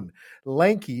unknown,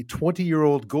 lanky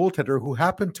 20-year-old goaltender who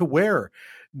happened to wear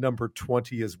number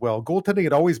 20 as well. Goaltending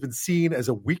had always been seen as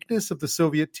a weakness of the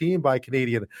Soviet team by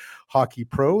Canadian hockey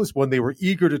pros, one they were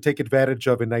eager to take advantage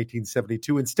of in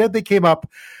 1972. Instead, they came up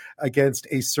against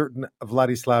a certain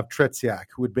Vladislav Tretiak,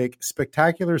 who would make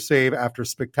spectacular save after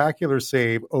spectacular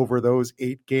save over those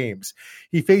 8 games.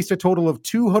 He faced a total of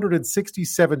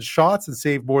 267 shots and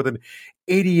saved more than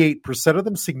 88% of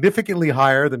them, significantly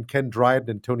higher than Ken Dryden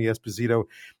and Tony Esposito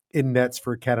in nets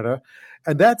for Canada.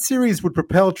 And that series would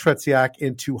propel Tretiak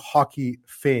into hockey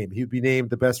fame. He would be named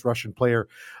the best Russian player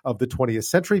of the 20th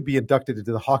century, be inducted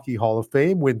into the Hockey Hall of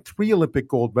Fame, win 3 Olympic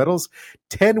gold medals,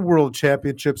 10 world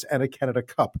championships, and a Canada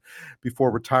Cup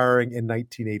before retiring in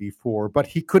 1984. But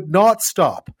he could not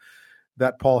stop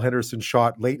that Paul Henderson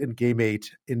shot late in Game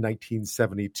 8 in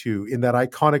 1972. In that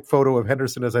iconic photo of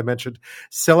Henderson, as I mentioned,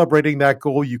 celebrating that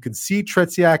goal, you can see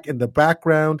Tretiak in the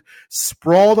background,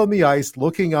 sprawled on the ice,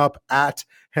 looking up at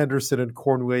Henderson and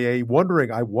Cornway, I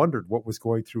wondered what was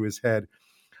going through his head.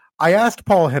 I asked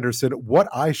Paul Henderson what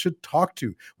I should talk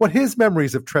to, what his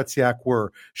memories of Tretiak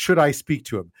were, should I speak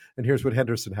to him. And here's what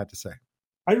Henderson had to say.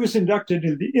 I was inducted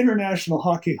into the International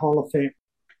Hockey Hall of Fame.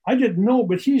 I didn't know,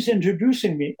 but he's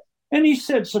introducing me. And he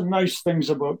said some nice things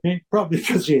about me, probably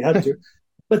because he had to.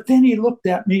 But then he looked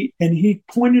at me and he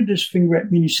pointed his finger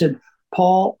at me and he said,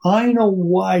 Paul, I know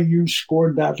why you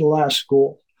scored that last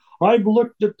goal. I've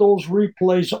looked at those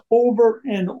replays over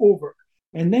and over.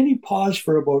 And then he paused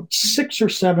for about 6 or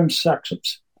 7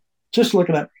 seconds, just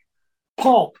looking at me.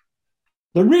 Paul,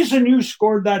 the reason you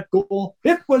scored that goal,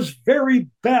 it was very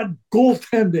bad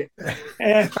goaltending.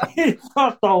 And he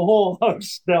brought the whole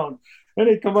house down. And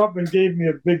he come up and gave me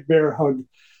a big bear hug.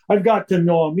 I've got to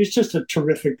know him. He's just a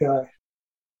terrific guy.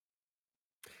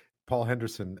 Paul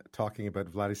Henderson talking about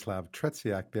Vladislav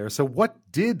Tretiak there. So what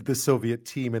did the Soviet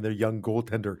team and their young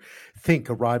goaltender think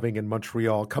arriving in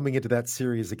Montreal, coming into that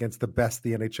series against the best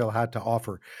the NHL had to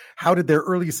offer? How did their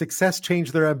early success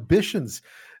change their ambitions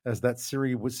as that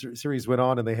series went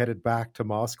on and they headed back to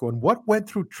Moscow? And what went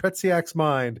through Tretiak's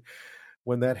mind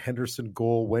when that Henderson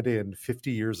goal went in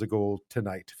 50 years ago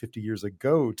tonight,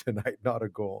 not a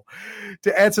goal?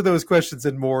 To answer those questions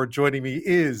and more, joining me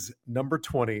is number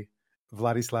 20,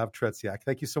 Vladislav Tretiak.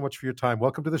 Thank you so much for your time.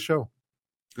 Welcome to the show.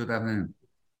 Good afternoon.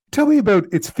 Tell me about,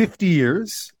 it's 50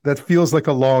 years. That feels like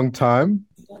a long time.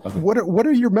 What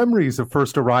are your memories of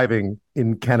first arriving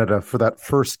in Canada for that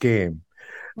first game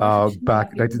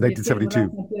back in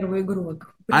 1972?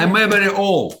 I remember it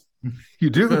all. You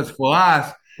do? Because for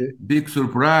us, big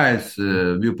surprise,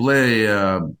 we play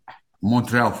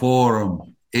Montreal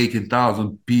Forum,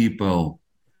 18,000 people,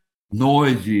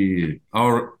 noisy,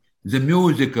 the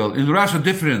musical. In Russia,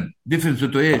 different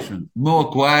situation,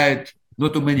 more quiet,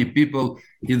 not too many people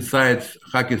inside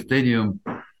hockey stadium.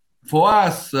 For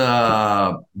us,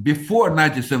 before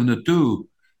 1972,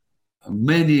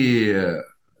 many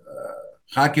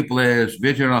hockey players,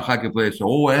 veteran hockey players,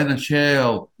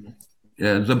 NHL,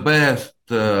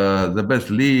 the best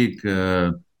league,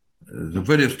 the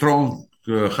very strong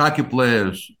hockey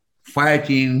players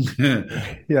fighting,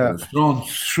 strong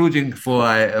shooting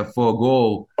for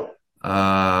goal.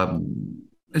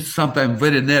 It's sometimes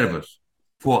very nervous.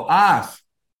 For us,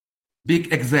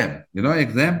 big exam. You know,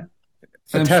 exam?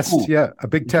 A test, school. a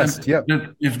big test,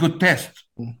 It's good test.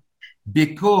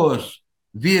 Because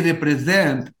we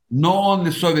represent not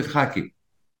only Soviet hockey.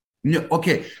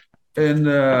 Okay, and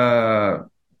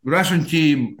Russian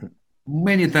team,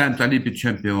 many times Olympic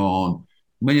champion,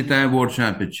 many times world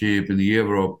championship in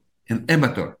Europe, and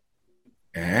amateur.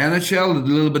 NHL is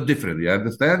a little bit different, you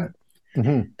understand?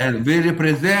 Mm-hmm. And we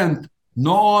represent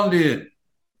not only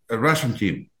a Russian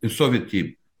team, a Soviet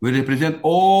team, we represent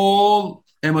all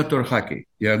amateur hockey.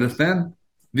 You understand?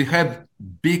 We have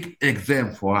big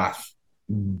exam for us.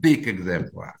 And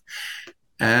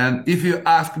if you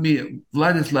ask me,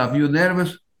 Vladislav, you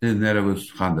nervous? I'm nervous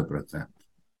 100%.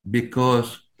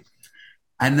 Because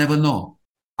I never know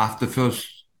after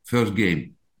first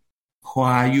game, who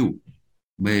are you?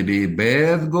 Maybe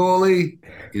bad goalie,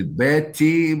 it's bad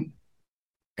team,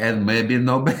 and maybe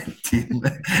no bad team.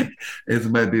 It's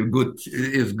maybe good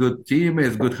team,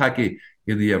 it's good hockey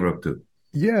in Europe too.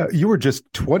 Yeah, you were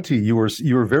just 20. You were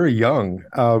very young.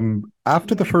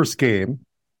 After the first game,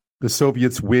 the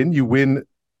Soviets win. You win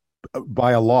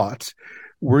by a lot.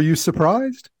 Were you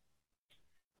surprised?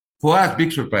 For us,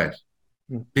 big surprise.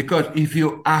 Because if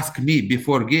you ask me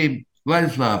before game,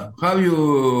 Vladislav, how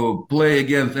you play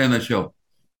against NHL?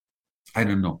 I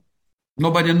don't know.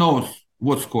 Nobody knows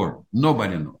what score.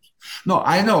 Nobody knows. No,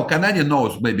 I know. Canadian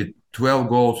knows maybe 12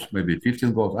 goals, maybe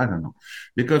 15 goals. I don't know.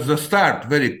 Because the start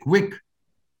very quick.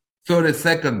 30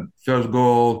 seconds, first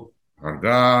goal, and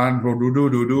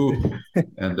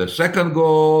the second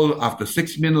goal after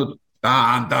 6 minutes,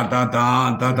 wow.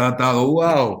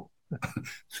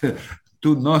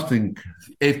 2-0,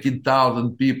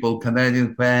 18,000 people,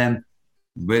 Canadian fan,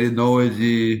 very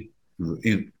noisy.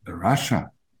 In Russia,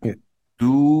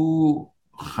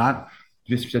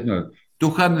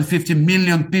 250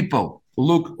 million people.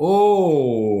 Look,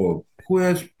 who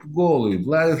has goalie?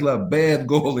 Vladislav, bad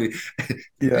goalie.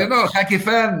 Yeah. You know, hockey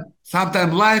fan,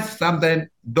 sometimes life, sometimes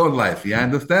don't life. You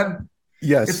understand?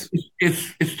 Yes.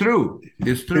 It's true.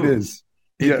 It's true. It is.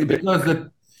 Yeah. Because the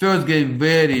first game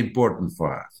very important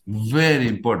for us. Very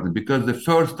important. Because the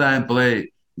first time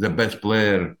play the best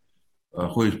player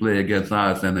who is playing against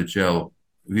us, NHL,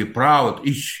 we're proud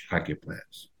each hockey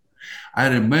players. I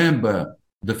remember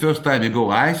the first time we go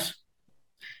ice,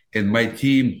 and my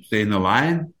team stay in the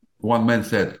line. One man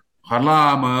said,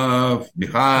 Harlamov,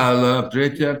 Mikhailov,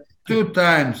 Tretiak, 2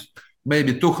 times,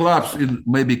 maybe 2 clubs in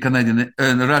maybe Canadian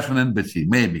and Russian embassy,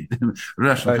 maybe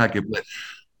Russian hockey players.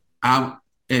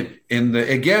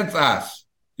 Against us,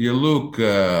 you look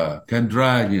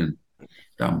Kondratin,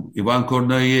 Ivan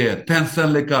Kornayev, 10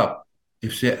 Stanley Cup.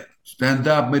 If you stand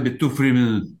up, maybe 2-3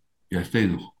 minutes, you're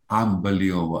staying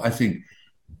unbelievable. I think,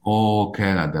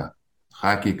 Canada,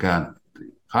 hockey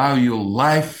country, how you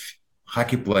life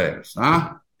hockey players,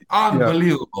 huh?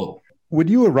 Unbelievable. Yeah. When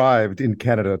you arrived in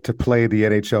Canada to play the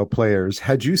NHL players,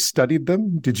 had you studied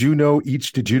them? Did you know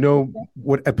each? Did you know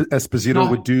what Esposito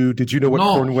would do? Did you know what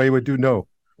Cornway would do?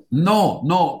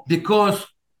 No, because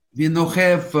we don't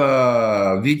have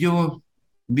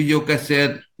video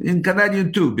cassette in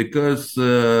Canadian too. Because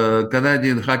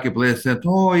Canadian hockey players said,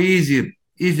 easy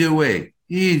way.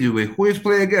 Who is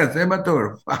playing against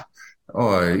amateur?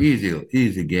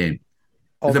 Easy game.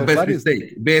 It's the Although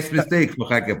best mistake for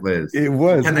hockey players. it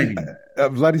was. Canadian.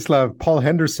 Vladislav, Paul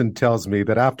Henderson tells me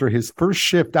that after his first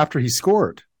shift, after he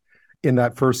scored in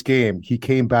that first game, he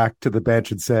came back to the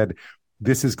bench and said,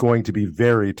 "This is going to be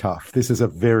very tough. This is a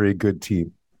very good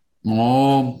team."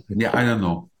 Oh, yeah, I don't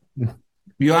know.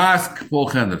 You ask Paul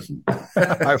Henderson.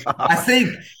 I think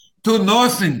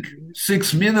 2-0,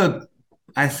 6 minutes,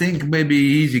 I think maybe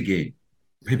easy game.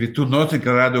 Maybe 2-0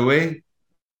 right away,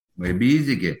 maybe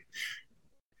easy game.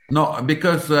 No,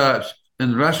 because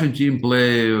in Russian team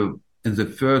play in the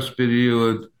first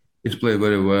period, it's play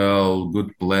very well,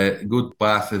 good play, good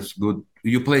passes, good.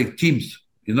 You play teams,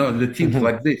 the teams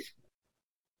like this.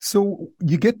 So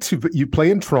you play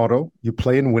in Toronto, you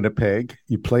play in Winnipeg,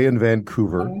 you play in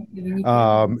Vancouver.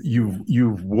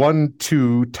 You've won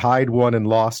 2, tied 1, and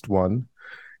lost 1.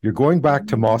 You're going back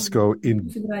to Moscow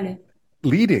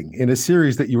leading in a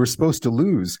series that you were supposed to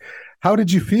lose. How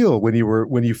did you feel when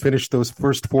you finished those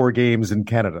first 4 games in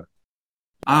Canada?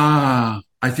 I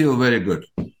feel very good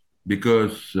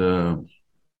because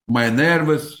my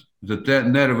nervous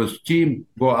team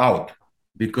go out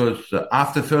because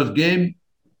after first game,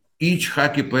 each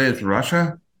hockey player in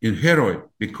Russia is hero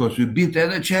because we beat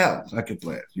NHL hockey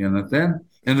players. You understand?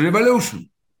 And revolution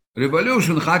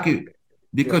hockey.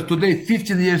 Because today,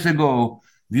 15 years ago,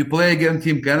 we play against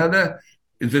Team Canada.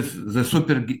 The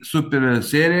super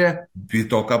series. We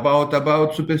talk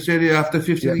about super series after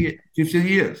 15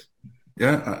 years.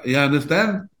 Yeah, you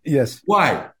understand? Yes.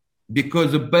 Why?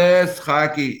 Because the best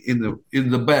hockey in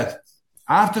the best.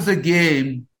 After the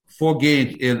game, 4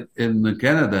 games in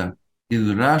Canada,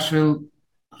 in Russian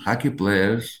hockey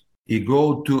players, he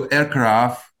go to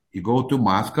aircraft, he go to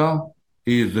Moscow.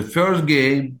 Is the first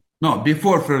game,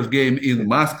 before first game in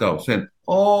Moscow, said,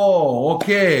 "Oh,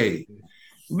 okay,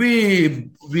 we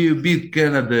beat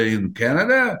Canada in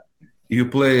Canada. You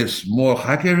play more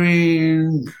hockey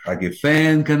rink, hockey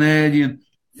fan Canadian.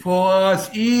 For us,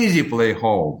 easy play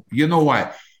home. You know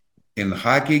why? In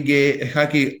hockey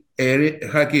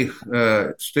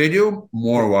stadium,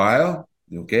 more wild,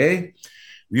 okay?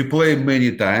 We play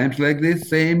many times like this,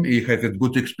 same. You have a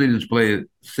good experience, play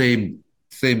same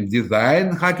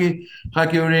design hockey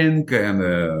rink and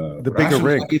the bigger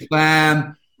rink. Hockey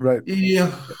fan. Right.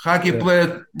 Hockey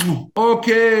player,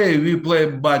 okay, we play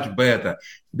much better.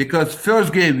 Because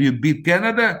first game we beat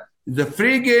Canada, the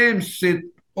 3 games,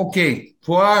 okay,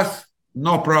 for us,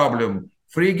 no problem.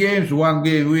 3 games, 1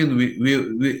 game win,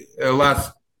 we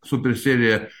last Super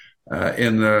Series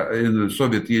in the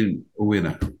Soviet Union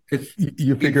winner.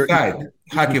 You figure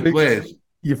hockey players.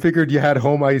 You figured you had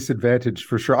home ice advantage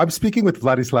for sure. I'm speaking with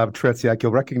Vladislav Tretiak.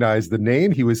 You'll recognize the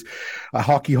name. He was a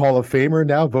Hockey Hall of Famer,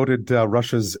 now voted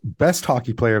Russia's best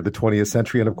hockey player of the 20th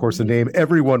century. And of course, a name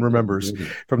everyone remembers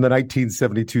from the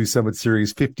 1972 Summit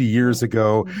Series 50 years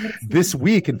ago. This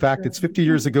week, in fact, it's 50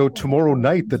 years ago tomorrow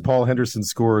night that Paul Henderson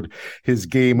scored his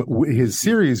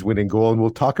series winning goal. And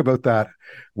we'll talk about that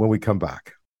when we come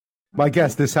back. My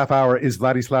guest this half hour is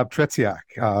Vladislav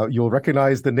Tretiak. You'll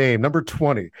recognize the name, number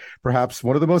 20, perhaps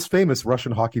one of the most famous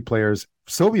Russian hockey players,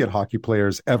 Soviet hockey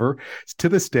players ever, to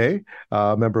this day,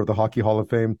 a member of the Hockey Hall of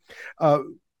Fame.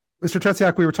 Mr.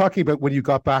 Tretiak, we were talking about when you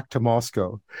got back to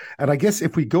Moscow. And I guess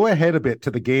if we go ahead a bit to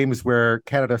the games where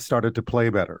Canada started to play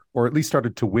better, or at least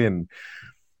started to win,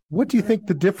 what do you think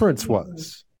the difference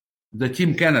was? The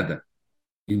Team Canada,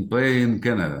 in playing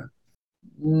Canada.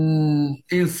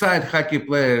 Inside hockey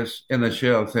players,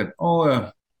 NHL said,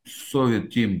 Soviet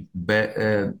team,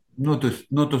 not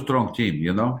a strong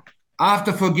team,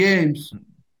 After 4 games,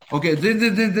 okay,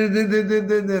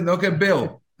 okay,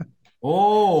 Bill.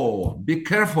 Be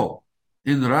careful.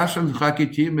 In Russian hockey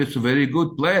team, it's a very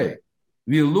good play.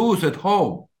 We lose at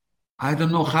home. I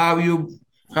don't know how you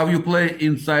play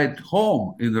inside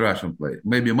home in Russian play.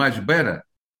 Maybe much better.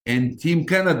 And Team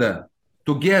Canada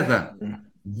together.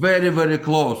 Very, very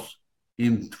close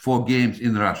in 4 games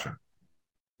in Russia.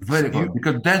 Very close,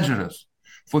 because dangerous.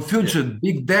 For future,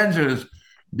 big dangerous,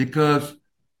 because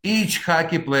each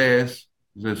hockey player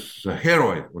is a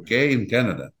hero, okay, in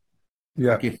Canada.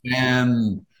 Yeah. Hockey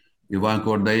fan, Ivan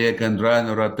Kordaek, and Ryan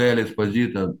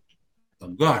Esposito,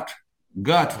 God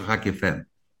for hockey fan.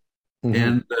 Mm-hmm.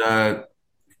 And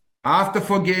after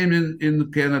 4 games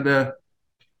in Canada,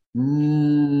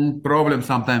 problem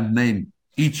sometimes name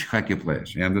each hockey player.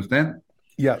 You understand?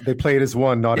 Yeah, they play it as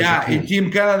one, not as a team. Yeah,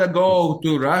 Team Canada go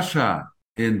to Russia.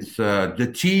 And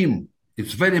the team,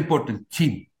 it's very important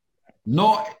team.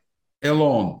 Not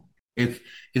alone.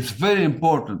 It's very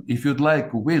important if you'd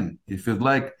like to win. If you'd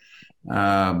like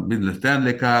win the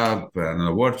Stanley Cup and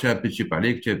the World Championship, a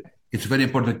League Championship, it's very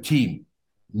important team.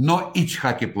 not each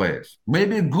hockey players.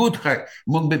 Maybe good hockey,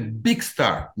 maybe big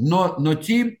star, no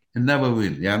team and never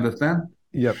win. You understand?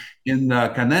 Yep. In the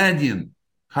Canadian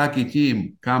hockey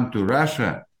team come to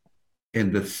Russia,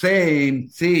 and the same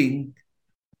thing,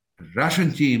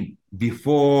 Russian team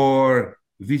before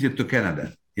visit to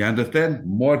Canada. You understand?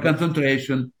 More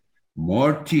concentration,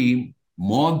 more team,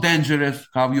 more dangerous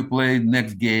how you play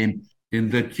next game. In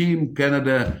the team,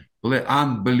 Canada play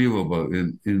unbelievable.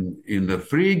 In the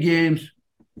 3 games,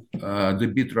 they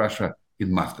beat Russia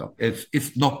in Moscow.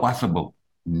 It's not possible.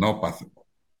 Not possible.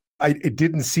 It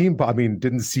didn't seem possible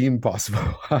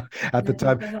at the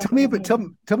time.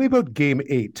 Tell me about Game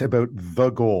 8, about the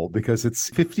goal, because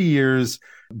it's 50 years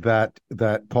that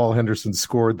Paul Henderson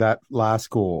scored that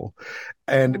last goal,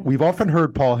 and we've often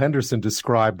heard Paul Henderson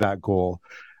describe that goal.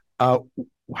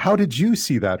 How did you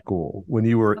see that goal when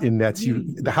you were in nets?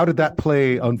 How did that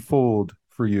play unfold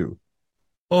for you?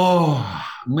 Oh,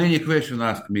 many questions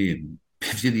asked me.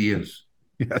 15 years.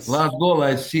 Yes. Last goal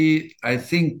I see. I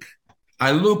think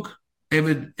I look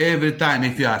every time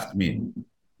if you ask me.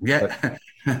 Yeah,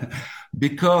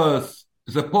 because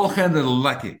the Paul Henderson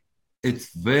lucky.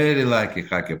 It's very lucky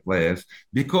hockey players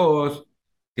because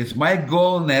it's my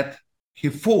goal net. He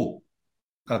full.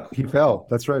 He fell.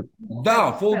 That's right.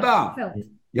 Full down.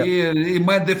 Yep.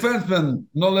 My defenseman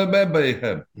no remember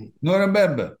him. No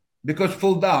remember because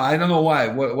full down. I don't know why.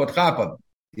 What happened?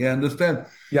 You understand?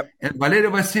 Yep. And Valery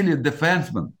Vasilyev,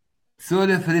 defenseman,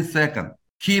 33 seconds,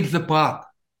 keeps the puck.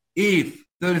 If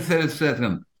 33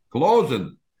 seconds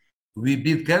closing, we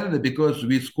beat Canada because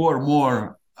we score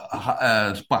more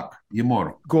puck.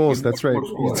 More goals. That's right.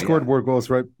 You scored more goals,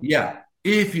 right? Yeah.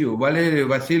 If you, Valery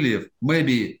Vasilyev,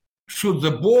 maybe shoot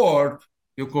the board,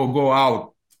 you can go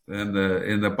out in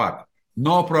the puck.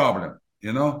 No problem.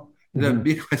 You know? The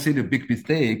big Vasilyev, big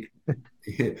mistake.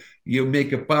 You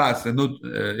make a pass and not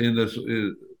in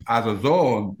the other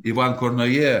zone. Ivan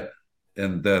Kornoye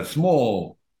and the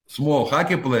small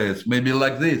hockey players maybe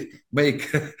like this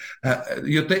make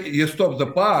you stop the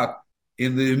puck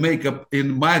and you make up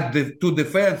in my 2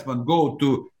 defensemen go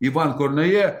to Ivan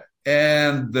Kornoye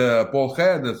and Paul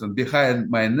Henderson behind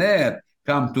my net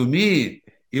come to me.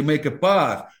 You make a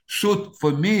pass, shoot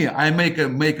for me. I make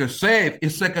a save. A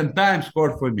second time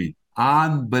score for me.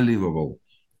 Unbelievable.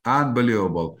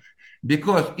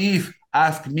 Because if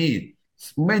ask me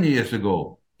many years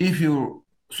ago, if your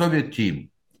Soviet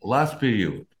team last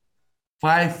period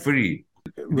 5-3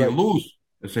 we lose,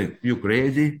 I say you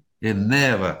crazy? And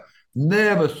never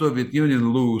Soviet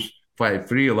Union lose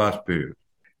 5-3 last period.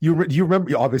 You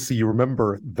remember? Obviously, you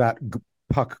remember that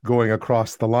puck going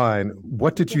across the line.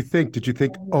 What did you think? Did you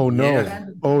think, oh no,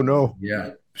 oh no?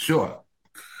 Yeah, sure.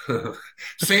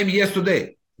 Same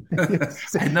yesterday.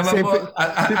 I never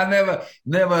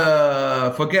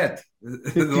forget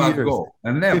the last goal.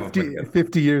 I never forget.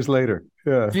 50 years later.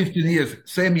 Yeah. 15 years,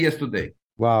 same yesterday.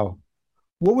 Wow.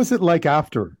 What was it like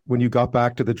after when you got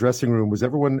back to the dressing room? Was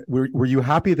were you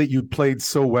happy that you played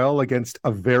so well against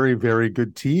a very, very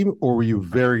good team, or were you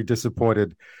very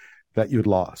disappointed that you'd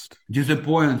lost?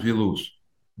 Disappointed we lose.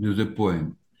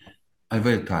 Disappointed. I'm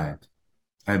very tired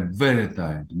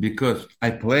because I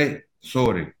play,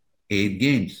 8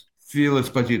 games. Phil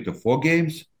Esposito, 4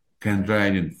 games. Ken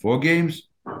Dryden, 4 games.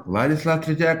 Vladislav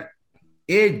Tretiak,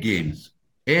 8 games.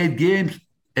 8 games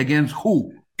against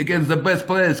who? Against the best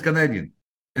players, Canadian.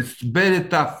 It's very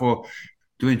tough for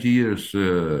 20 years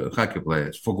hockey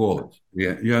players, for goalies.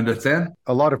 Yeah, you understand?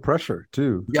 A lot of pressure,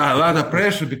 too. Yeah, a lot of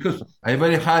pressure because I'm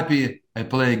very happy I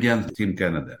play against Team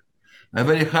Canada. I'm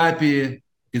very happy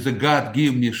it's a God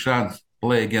give me chance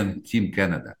play against Team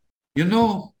Canada. You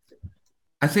know,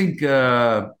 I think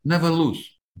never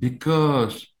lose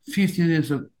because 15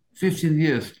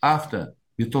 years after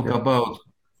we talk about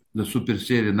the Super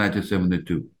Series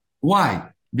 1972.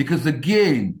 Why? Because the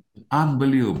game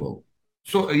unbelievable.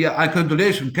 So I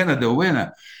congratulations Canada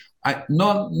winner. I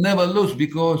never lose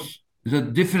because it's a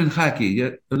different hockey. Yeah,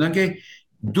 okay,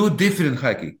 do different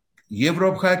hockey.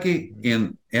 Europe hockey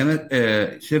in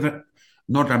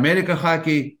North America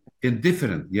hockey is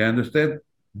different. You understand?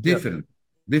 Different.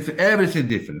 Everything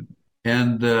different.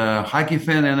 And hockey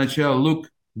fan NHL look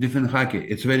different hockey.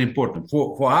 It's very important.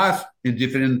 For us, in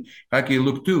different hockey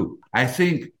look too. I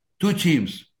think 2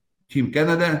 teams, Team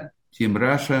Canada, Team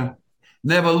Russia,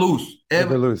 never lose.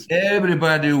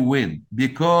 Everybody win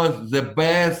because the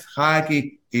best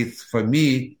hockey is, for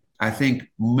me, I think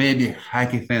maybe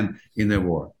hockey fan in the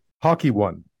world. Hockey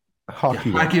won.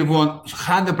 Hockey won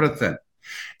 100%.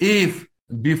 If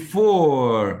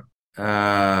before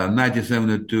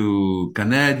 1972,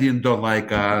 Canadian don't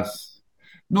like us.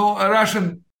 No,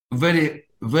 Russian very,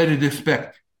 very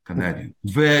respect Canadian.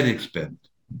 Very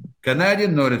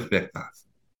Canadian no respect us.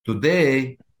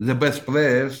 Today, the best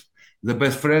players, the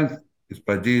best friends is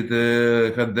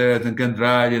Padita, Hadez, and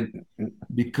Kandradian,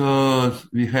 because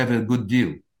we have a good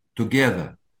deal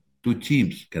together. Two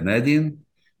teams, Canadian,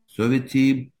 Soviet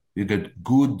team, we got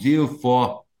good deal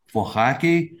for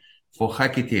hockey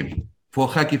team, for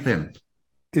hockey fans.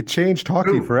 It changed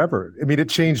hockey forever. I mean, it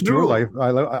changed your life.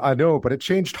 I know, but it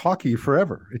changed hockey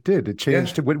forever. It did. It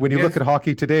changed. Yes. When you look at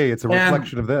hockey today, it's a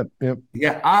reflection of that. Yeah.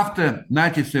 Yeah. After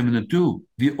 1972,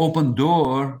 we opened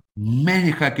door. Many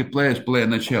hockey players play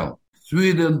NHL.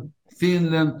 Sweden,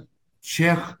 Finland,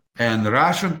 Czech, and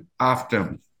Russian.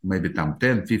 After maybe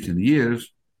 10, 15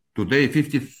 years, today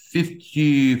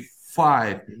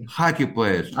 55 hockey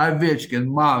players. Ovechkin,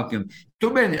 Malkin. Too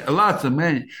many,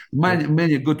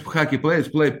 many good hockey players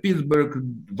play Pittsburgh,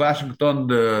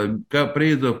 Washington,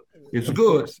 Kaprizov. It's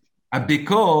good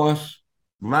because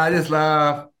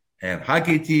Vladislav and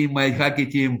my hockey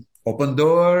team, opened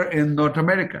door in North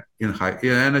America in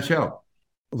NHL.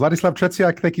 Vladislav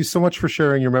Tretiak, thank you so much for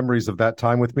sharing your memories of that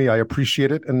time with me. I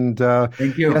appreciate it, and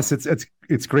thank you. Yes,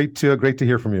 it's great to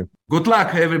hear from you. Good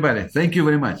luck, everybody. Thank you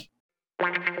very much.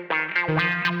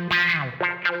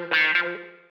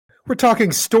 We're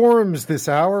talking storms this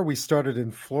hour. We started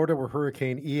in Florida, where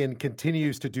Hurricane Ian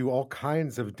continues to do all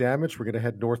kinds of damage. We're going to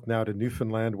head north now to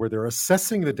Newfoundland, where they're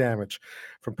assessing the damage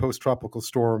from post-tropical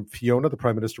storm Fiona. The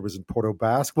Prime Minister was in Port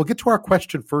Basques. We'll get to our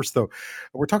question first, though.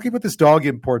 We're talking about this dog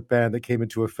import ban that came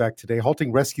into effect today,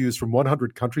 halting rescues from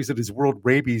 100 countries. It is World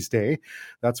Rabies Day.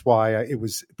 That's why it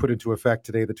was put into effect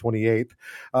today, the 28th.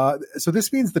 So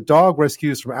this means the dog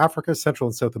rescues from Africa, Central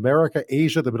and South America,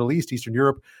 Asia, the Middle East, Eastern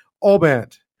Europe, all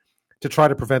banned to try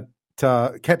to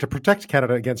protect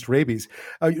Canada against rabies.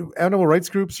 Animal rights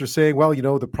groups are saying, well,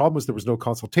 the problem is there was no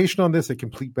consultation on this. A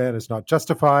complete ban is not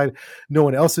justified. No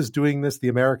one else is doing this. The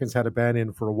Americans had a ban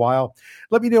in for a while.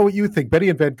 Let me know what you think. Betty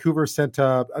in Vancouver sent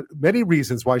many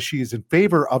reasons why she is in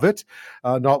favor of it,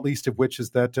 not least of which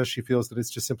is that she feels that it's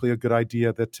just simply a good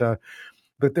idea that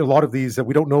a lot of these,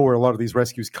 we don't know where a lot of these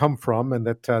rescues come from, and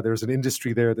that there's an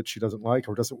industry there that she doesn't like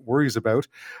or worries about.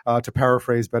 To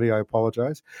paraphrase Betty, I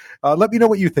apologize. Let me know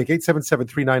what you think.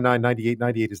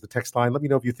 877-399-9898 is the text line. Let me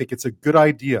know if you think it's a good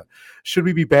idea. Should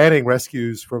we be banning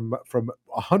rescues from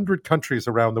 100 countries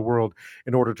around the world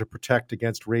in order to protect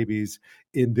against rabies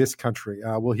in this country?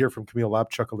 We'll hear from Camille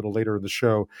Lapchuk a little later in the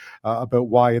show about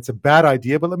why it's a bad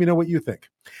idea, but let me know what you think.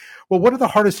 Well, one of the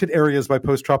hardest hit areas by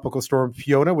post-tropical storm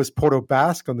Fiona was Port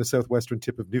Basques on the southwestern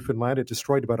tip of Newfoundland. It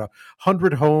destroyed about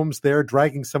 100 homes there,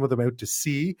 dragging some of them out to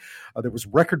sea. There was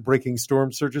record-breaking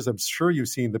storm surges. I'm sure you've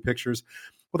seen the pictures.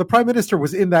 Well, the Prime Minister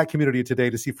was in that community today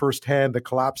to see firsthand the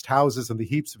collapsed houses and the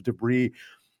heaps of debris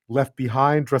left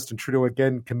behind. Justin Trudeau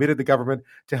again committed the government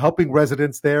to helping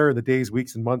residents there in the days,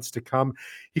 weeks, and months to come.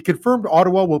 He confirmed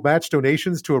Ottawa will match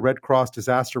donations to a Red Cross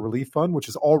Disaster Relief Fund, which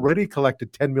has already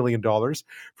collected $10 million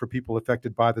for people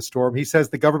affected by the storm. He says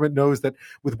the government knows that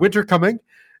with winter coming,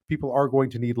 people are going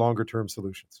to need longer-term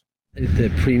solutions.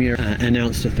 The Premier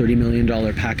announced a $30 million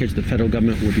package. The federal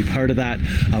government will be part of that.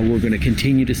 We're going to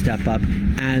continue to step up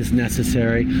as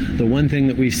necessary. The one thing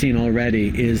that we've seen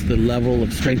already is the level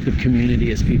of strength of community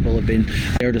as people have been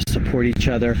there to support each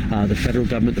other. The federal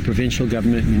government, the provincial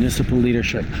government, municipal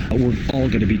leadership, we're all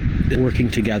going to be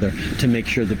working together to make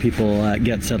sure that people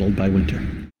get settled by winter.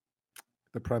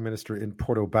 The Prime Minister in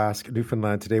Port Basques,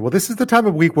 Newfoundland today. Well, this is the time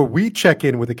of week where we check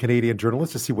in with a Canadian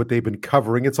journalist to see what they've been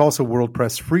covering. It's also World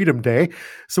Press Freedom Day.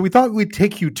 So we thought we'd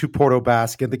take you to Port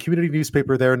Basques and the community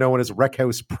newspaper there known as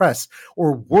Wreckhouse Press,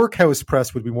 or Workhouse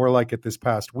Press would be more like it this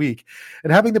past week.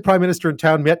 And having the Prime Minister in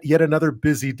town met yet another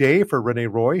busy day for Rene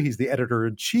J. He's the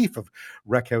editor-in-chief of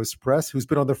Wreckhouse Press, who's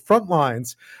been on the front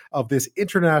lines of this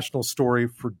international story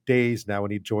for days now,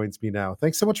 and he joins me now.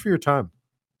 Thanks so much for your time.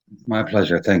 My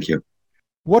pleasure. Thank you.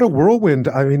 What a whirlwind!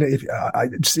 I mean, if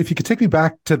you could take me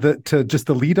back to just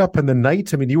the lead up and the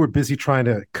night. I mean, you were busy trying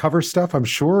to cover stuff, I'm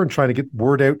sure, and trying to get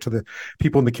word out to the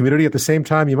people in the community. At the same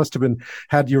time, you must have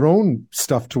had your own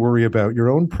stuff to worry about, your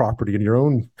own property and your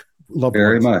own loved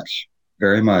ones.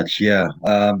 Very much, yeah.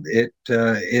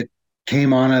 It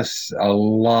came on us a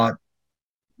lot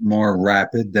more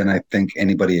rapid than I think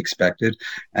anybody expected,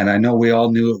 and I know we all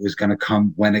knew it was going to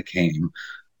come when it came.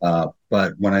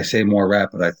 But when I say more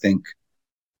rapid, I think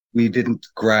we didn't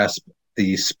grasp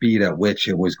the speed at which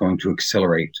it was going to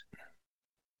accelerate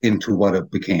into what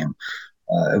it became.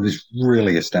 It was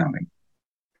really astounding.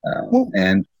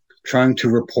 And trying to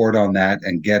report on that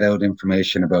and get out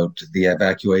information about the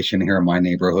evacuation here in my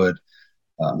neighborhood,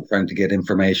 trying to get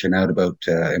information out about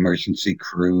emergency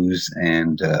crews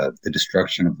and the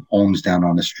destruction of homes down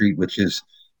on the street, which is,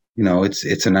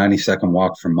 it's a 90-second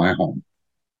walk from my home.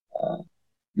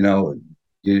 You know,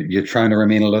 you're trying to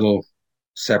remain a little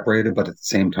separated, but at the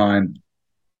same time,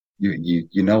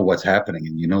 you know what's happening,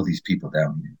 and you know these people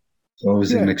down there. So it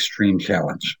was an Yeah. extreme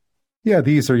challenge. Yeah,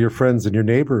 these are your friends and your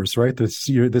neighbors, right? This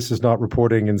is not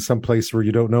reporting in some place where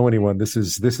you don't know anyone. This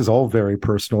is all very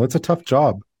personal. It's a tough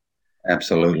job.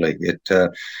 Absolutely.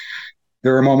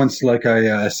 There are moments, like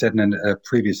I said in a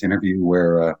previous interview,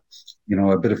 where a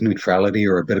bit of neutrality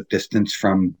or a bit of distance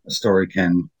from a story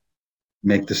can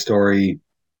make the story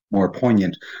more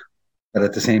poignant. But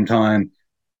at the same time,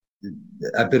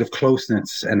 a bit of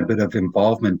closeness and a bit of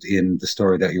involvement in the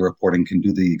story that you're reporting can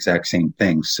do the exact same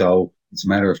thing. So it's a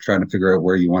matter of trying to figure out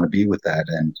where you want to be with that.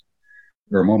 And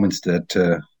there are moments that,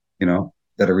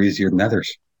 that are easier than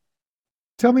others.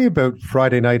 Tell me about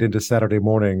Friday night into Saturday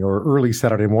morning, or early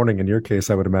Saturday morning in your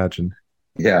case, I would imagine.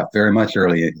 Yeah, very much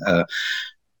early.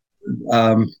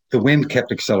 The wind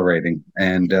kept accelerating,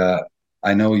 and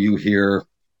I know you hear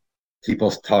people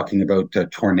talking about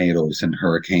tornadoes and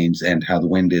hurricanes and how the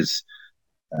wind is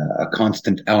a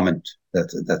constant element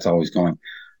that's always going.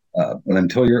 But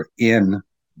until you're in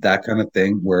that kind of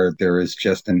thing where there is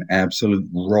just an absolute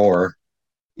roar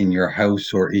in your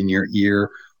house or in your ear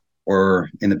or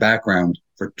in the background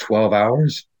for 12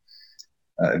 hours,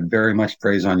 very much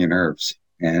preys on your nerves.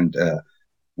 And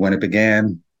when it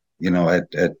began,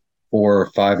 at 4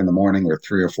 or 5 in the morning, or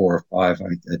 3 or 4 or 5,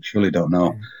 I truly don't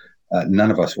know.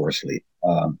 None of us were asleep.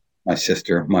 My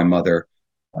sister, my mother,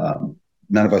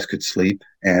 none of us could sleep.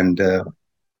 And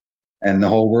the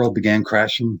whole world began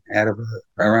crashing at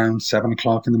around 7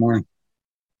 o'clock in the morning.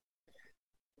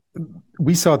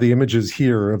 We saw the images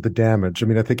here of the damage. I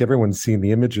mean, I think everyone's seen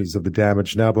the images of the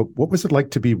damage now, but what was it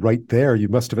like to be right there? You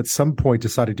must have at some point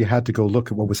decided you had to go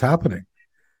look at what was happening.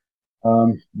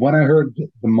 When I heard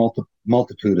the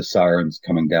multitude of sirens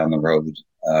coming down the road,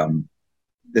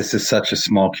 this is such a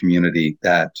small community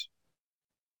that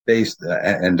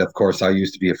and of course I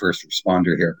used to be a first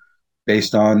responder here,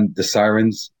 based on the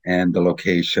sirens and the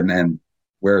location and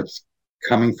where it's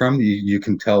coming from, you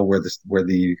can tell where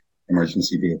the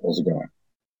emergency vehicles are going.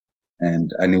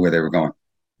 And I knew where they were going.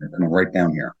 They're coming right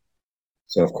down here.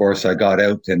 So of course I got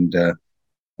out and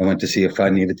I went to see if I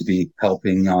needed to be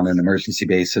helping on an emergency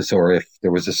basis or if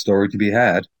there was a story to be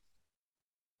had.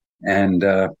 And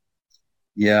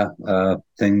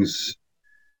things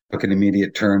took an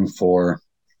immediate turn from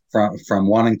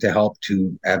wanting to help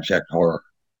to abject horror.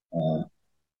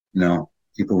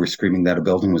 People were screaming that a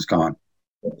building was gone.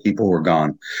 People were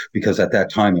gone because at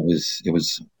that time it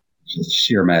was just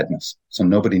sheer madness. So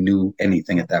nobody knew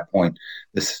anything at that point.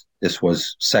 This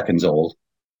was seconds old,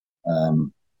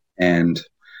 and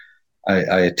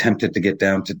I attempted to get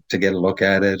down to get a look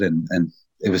at it, and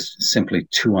it was simply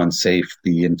too unsafe.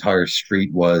 The entire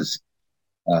street was,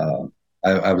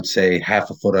 I would say, half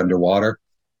a foot underwater.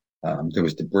 There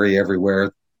was debris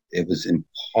everywhere. It was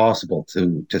impossible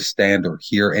to stand or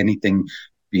hear anything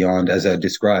beyond, as I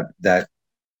described, that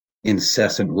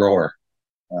incessant roar.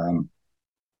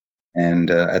 And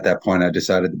at that point, I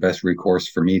decided the best recourse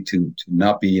for me to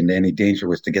not be in any danger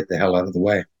was to get the hell out of the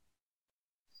way.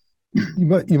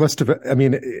 You must have, I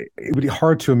mean, it would be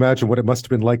hard to imagine what it must have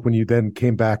been like when you then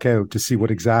came back out to see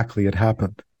what exactly had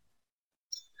happened.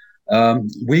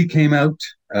 We came out,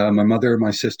 my mother,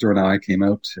 my sister, and I came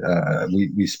out.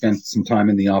 We spent some time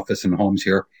in the office and homes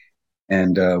here.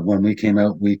 And when we came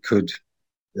out, we could,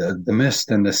 the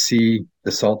mist and the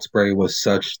salt spray was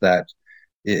such that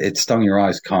it stung your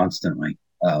eyes constantly.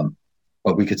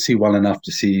 But we could see well enough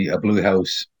to see a blue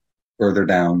house further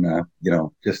down,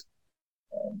 just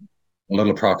a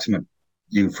little approximate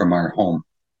view from our home.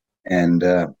 And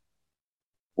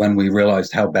when we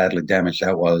realized how badly damaged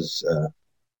that was,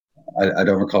 I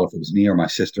don't recall if it was me or my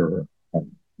sister who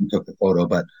took the photo,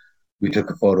 but we took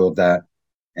a photo of that,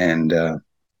 and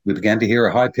we began to hear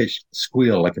a high-pitched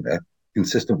squeal, like a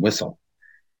consistent whistle.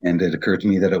 And it occurred to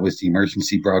me that it was the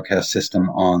emergency broadcast system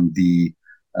on the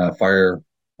fire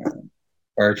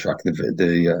truck,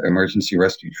 the emergency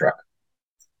rescue truck.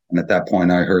 And at that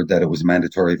point, I heard that it was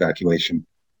mandatory evacuation,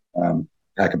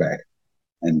 pack a bag,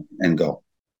 and go.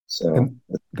 So and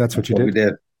that's what you did? We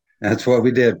did. That's what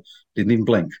we did. Didn't even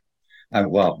blink. I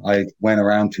went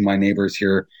around to my neighbors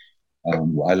here.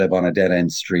 I live on a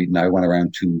dead-end street, and I went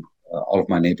around to all of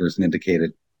my neighbors and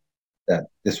indicated that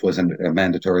this wasn't a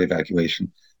mandatory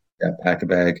evacuation. Yeah, pack a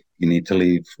bag. You need to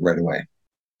leave right away.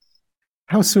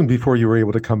 How soon before you were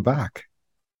able to come back?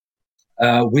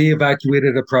 We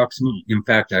evacuated approximately, in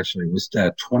fact, actually, it was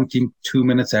 22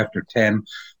 minutes after 10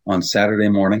 on Saturday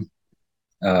morning,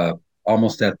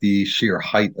 almost at the sheer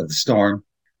height of the storm.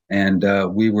 And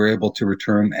we were able to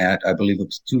return at, I believe it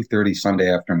was 2:30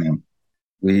 Sunday afternoon.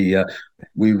 We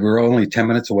were only 10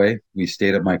 minutes away. We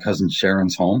stayed at my cousin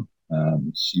Sharon's home.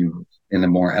 She in a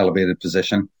more elevated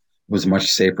position. It was a much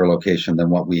safer location than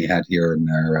what we had here in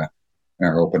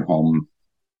our open home,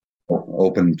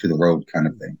 open to the road kind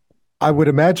of thing. I would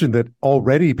imagine that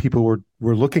already people were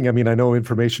looking. I mean, I know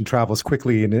information travels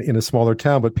quickly in a smaller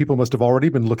town, but people must have already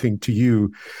been looking to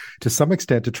you to some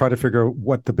extent to try to figure out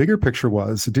what the bigger picture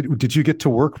was. Did you get to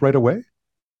work right away?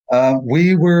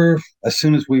 We were, as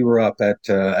soon as we were up at,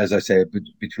 as I say,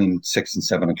 between 6 and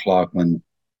 7 o'clock when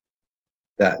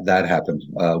that happened,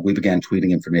 we began tweeting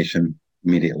information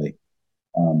immediately.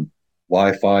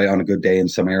 Wi-Fi on a good day in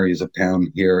some areas of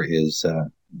town here is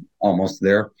almost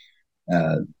there.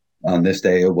 On this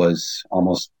day, it was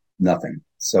almost nothing.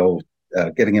 So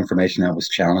getting information out was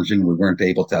challenging. We weren't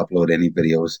able to upload any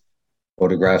videos.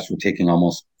 Photographs were taking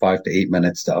almost 5 to 8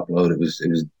 minutes to upload. It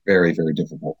was very, very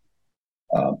difficult.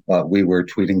 But we were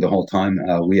tweeting the whole time.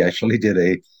 We actually did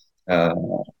a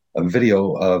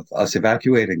video of us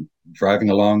evacuating,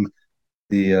 driving along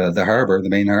the harbor, the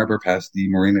main harbor, past the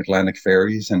Marine Atlantic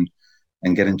ferries and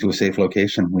getting to a safe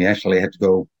location. We actually had to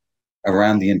go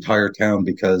around the entire town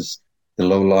because the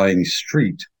low-lying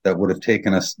street that would have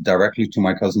taken us directly to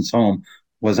my cousin's home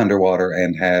was underwater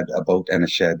and had a boat and a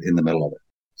shed in the middle of it.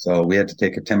 So we had to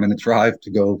take a 10-minute drive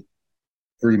to go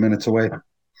 3 minutes away.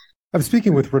 I'm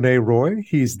speaking with Rene Roy.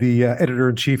 He's the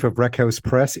editor-in-chief of Wreckhouse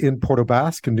Press in Porto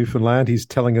Basque in Newfoundland. He's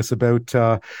telling us about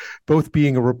both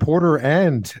being a reporter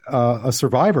and a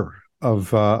survivor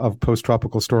of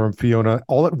post-tropical storm Fiona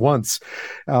all at once.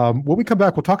 When we come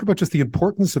back, we'll talk about just the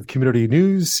importance of community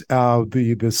news,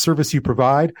 the service you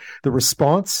provide, the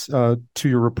response to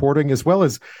your reporting, as well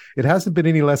as it hasn't been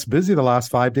any less busy the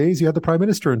last 5 days. You had the Prime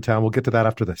Minister in town. We'll get to that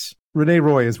after this. Rene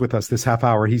Roy is with us this half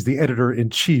hour. He's the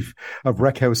editor-in-chief of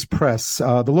Wreckhouse Press,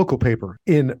 the local paper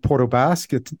in Porto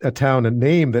Basque, a town, a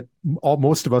name that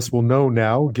most of us will know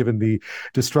now, given the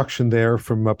destruction there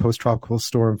from post-tropical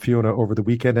storm Fiona over the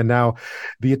weekend, and now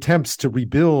the attempts to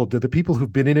rebuild the people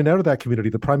who've been in and out of that community.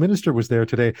 The Prime Minister was there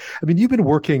today. I mean, you've been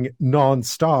working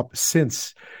nonstop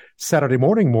since Saturday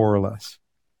morning, more or less.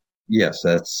 Yes,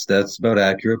 that's about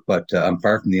accurate, but I'm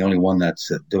far from the only one that's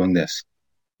doing this.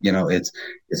 You know, it's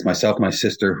myself, my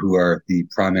sister, who are the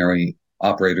primary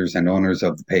operators and owners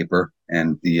of the paper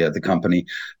and the company.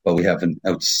 But we have an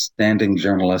outstanding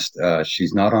journalist.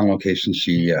 She's not on location.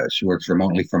 She works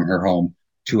remotely from her home,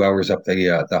 2 hours up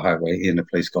the highway in a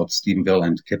place called Stephenville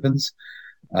and Kippens.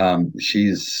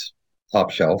 She's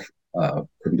top shelf.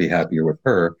 Couldn't be happier with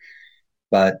her.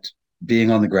 But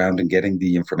being on the ground and getting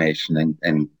the information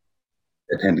and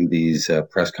attending these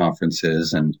press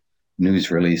conferences and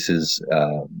news releases,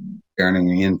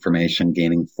 garnering information,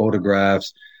 gaining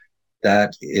photographs,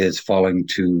 that is falling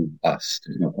to us.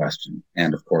 There's no question.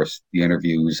 And of course, the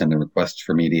interviews and the requests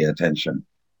for media attention.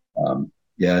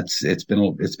 It's been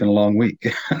a long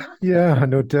week. Yeah,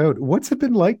 no doubt. What's it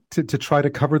been like to try to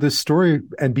cover this story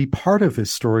and be part of this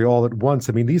story all at once?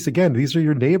 I mean, these are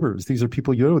your neighbors. These are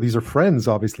people you know. These are friends,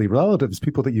 obviously, relatives,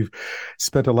 people that you've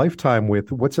spent a lifetime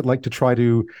with. What's it like to try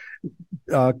to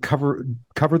cover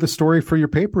the story for your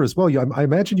paper as well? I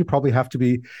imagine you probably have to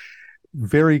be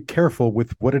very careful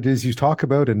with what it is you talk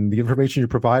about and the information you're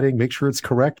providing. Make sure it's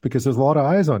correct because there's a lot of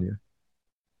eyes on you.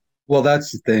 Well,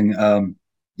 that's the thing.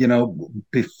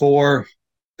 Before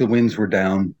the winds were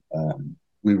down,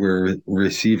 we were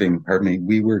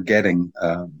getting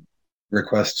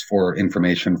requests for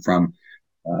information from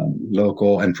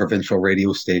local and provincial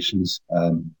radio stations,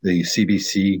 the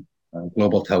CBC,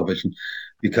 Global Television,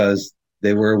 because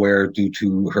they were aware due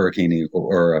to Hurricane Eagle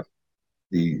or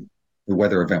the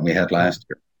weather event we had last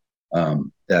year,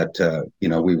 that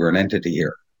we were an entity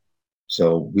here.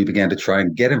 So we began to try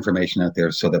and get information out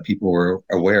there so that people were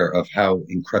aware of how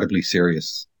incredibly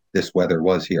serious this weather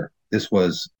was here. This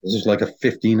was like a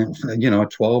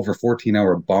 12 or 14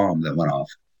 hour bomb that went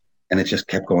off, and it just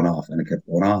kept going off and it kept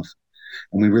going off.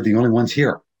 And we were the only ones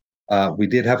here. We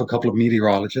did have a couple of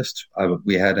meteorologists.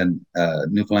 We had a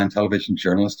Newfoundland television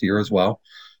journalist here as well.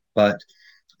 But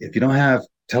if you don't have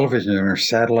television or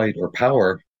satellite or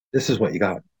power, this is what you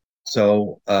got.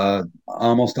 So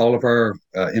almost all of our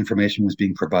information was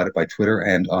being provided by Twitter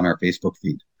and on our Facebook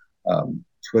feed.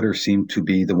 Twitter seemed to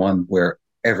be the one where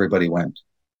everybody went.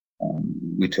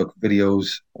 We took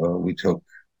videos, we took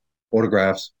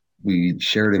photographs, we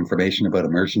shared information about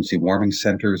emergency warming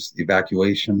centers,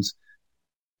 evacuations.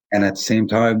 And at the same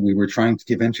time, we were trying to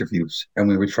give interviews and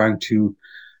we were trying to,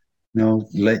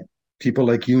 let people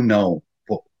like know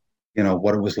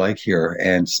what it was like here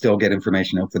and still get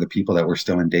information out for the people that were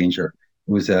still in danger.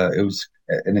 It was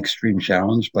an extreme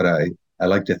challenge, but I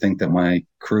like to think that my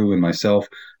crew and myself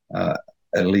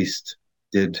at least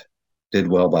did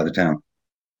well by the town.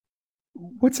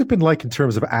 What's it been like in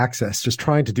terms of access, just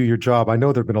trying to do your job? I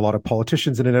know there have been a lot of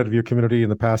politicians in and out of your community in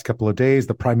the past couple of days.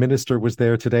 The Prime Minister was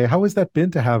there today. How has that been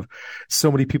to have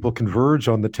so many people converge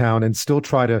on the town and still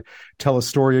try to tell a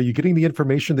story? Are you getting the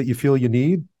information that you feel you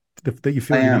need, that you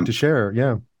feel you need to share?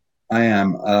 Yeah. I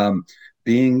am.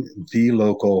 Being the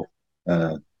local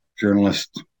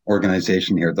journalist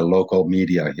organization here, the local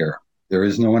media here, there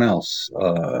is no one else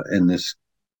in this,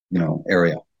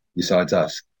 area besides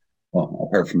us. Well,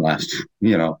 apart from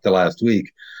the last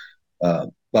week.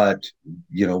 But,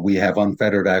 we have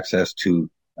unfettered access to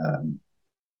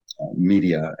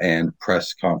media and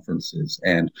press conferences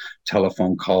and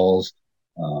telephone calls.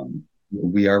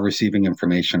 We are receiving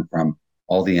information from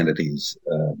all the entities.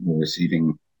 We're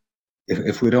receiving,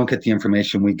 if we don't get the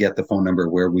information, we get the phone number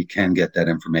where we can get that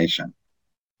information.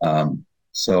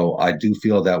 So I do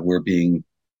feel that we're being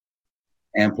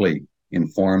amply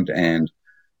informed and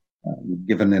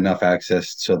given enough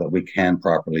access so that we can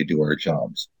properly do our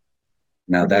jobs.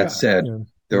 Now, that said,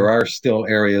 there are still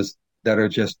areas that are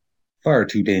just far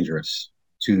too dangerous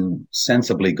to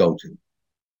sensibly go to.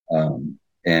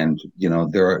 And,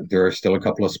 there are still a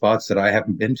couple of spots that I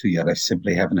haven't been to yet. I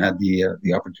simply haven't had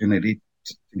the opportunity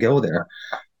to go there.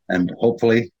 And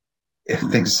hopefully, if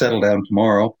things settle down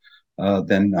tomorrow,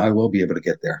 then I will be able to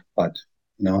get there. But,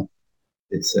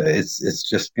 it's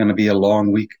just going to be a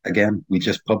long week again. We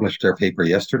just published our paper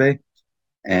yesterday,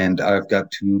 and I've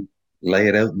got to lay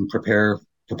it out and prepare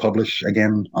to publish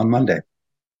again on Monday.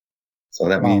 So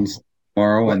that means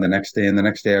tomorrow and the next day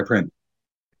I print.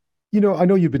 I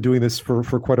know you've been doing this for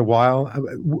quite a while.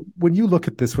 When you look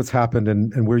at this, what's happened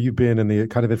and where you've been and the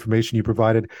kind of information you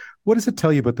provided, what does it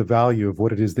tell you about the value of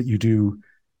what it is that you do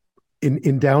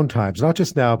in downtimes, not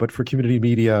just now, but for community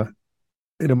media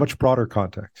in a much broader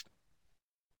context?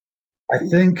 I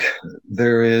think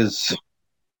there is,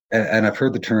 and I've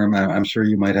heard the term, I'm sure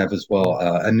you might have as well,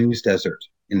 a news desert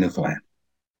in Newfoundland.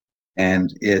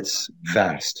 And it's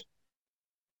vast.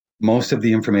 Most of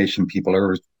the information people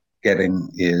are getting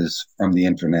is from the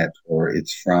internet, or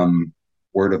it's from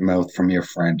word of mouth from your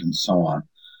friend and so on.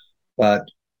 But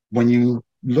when you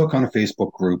look on a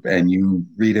Facebook group and you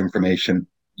read information,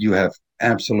 you have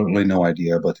absolutely no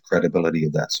idea about the credibility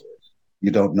of that source.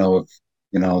 You don't know if,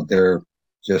 they're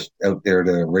just out there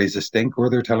to raise a stink or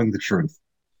they're telling the truth.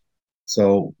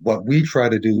 So what we try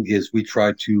to do is we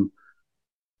try to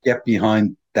get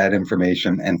behind that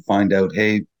information and find out,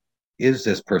 hey, is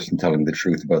this person telling the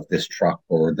truth about this truck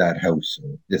or that house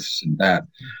or this and that?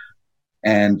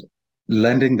 And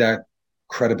lending that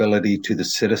credibility to the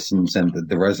citizens and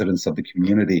the residents of the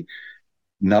community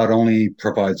not only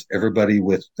provides everybody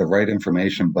with the right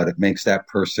information, but it makes that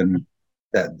person,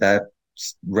 that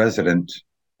resident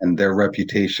and their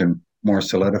reputation more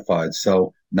solidified.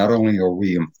 So not only are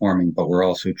we informing, but we're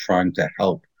also trying to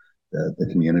help the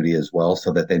community as well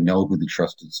so that they know who the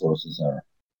trusted sources are.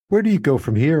 Where do you go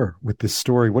from here with this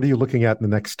story? What are you looking at in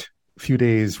the next few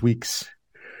days, weeks?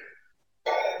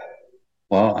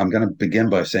 Well, I'm going to begin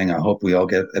by saying I hope we all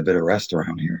get a bit of rest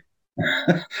around here.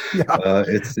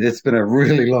 It's been a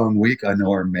really long week. I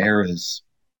know our mayor is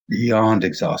beyond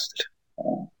exhausted.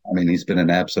 He's been an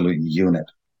absolute unit.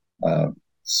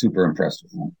 Super impressed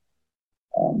with him.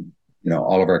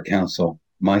 All of our council,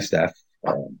 my staff,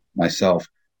 myself,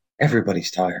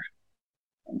 everybody's tired.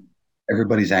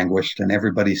 Everybody's anguished and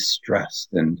everybody's stressed,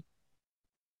 and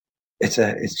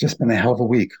it's just been a hell of a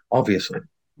week. Obviously,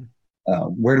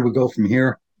 where do we go from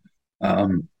here?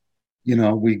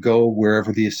 We go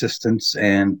wherever the assistance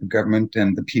and the government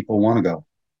and the people want to go.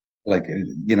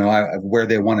 Where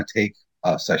they want to take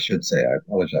us, I should say. I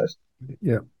apologize.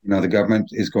 Yeah. The government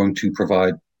is going to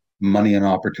provide money and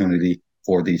opportunity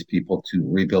for these people to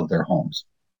rebuild their homes.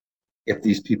 If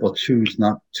these people choose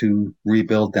not to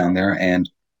rebuild down there, and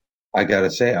I got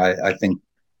to say, I think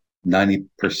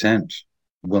 90%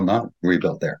 will not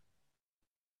rebuild there.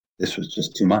 This was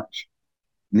just too much.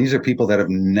 And these are people that have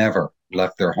never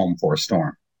left their home for a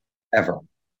storm, ever.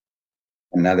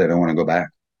 And now they don't want to go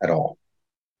back at all.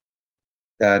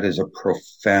 That is a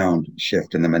profound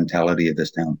shift in the mentality of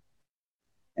this town.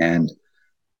 And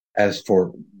as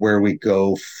for where we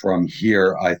go from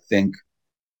here, I think,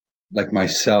 like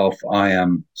myself, I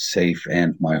am safe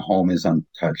and my home is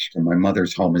untouched and my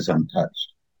mother's home is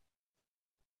untouched.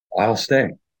 I'll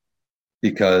stay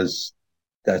because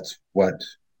that's what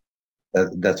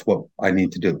I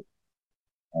need to do.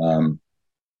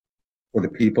 For the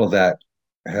people that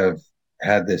have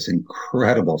had this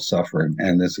incredible suffering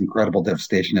and this incredible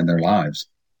devastation in their lives,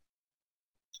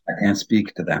 I can't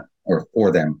speak to them or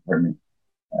for them.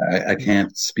 I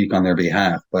can't speak on their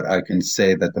behalf, but I can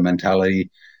say that the mentality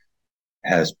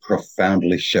has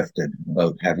profoundly shifted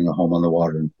about having a home on the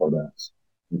water in Port Basques.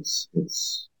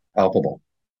 It's palpable.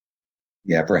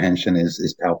 The apprehension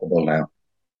is palpable now.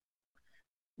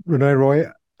 Rene Roy,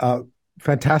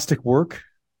 fantastic work.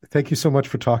 Thank you so much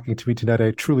for talking to me tonight.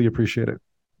 I truly appreciate it.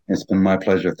 It's been my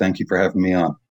pleasure. Thank you for having me on.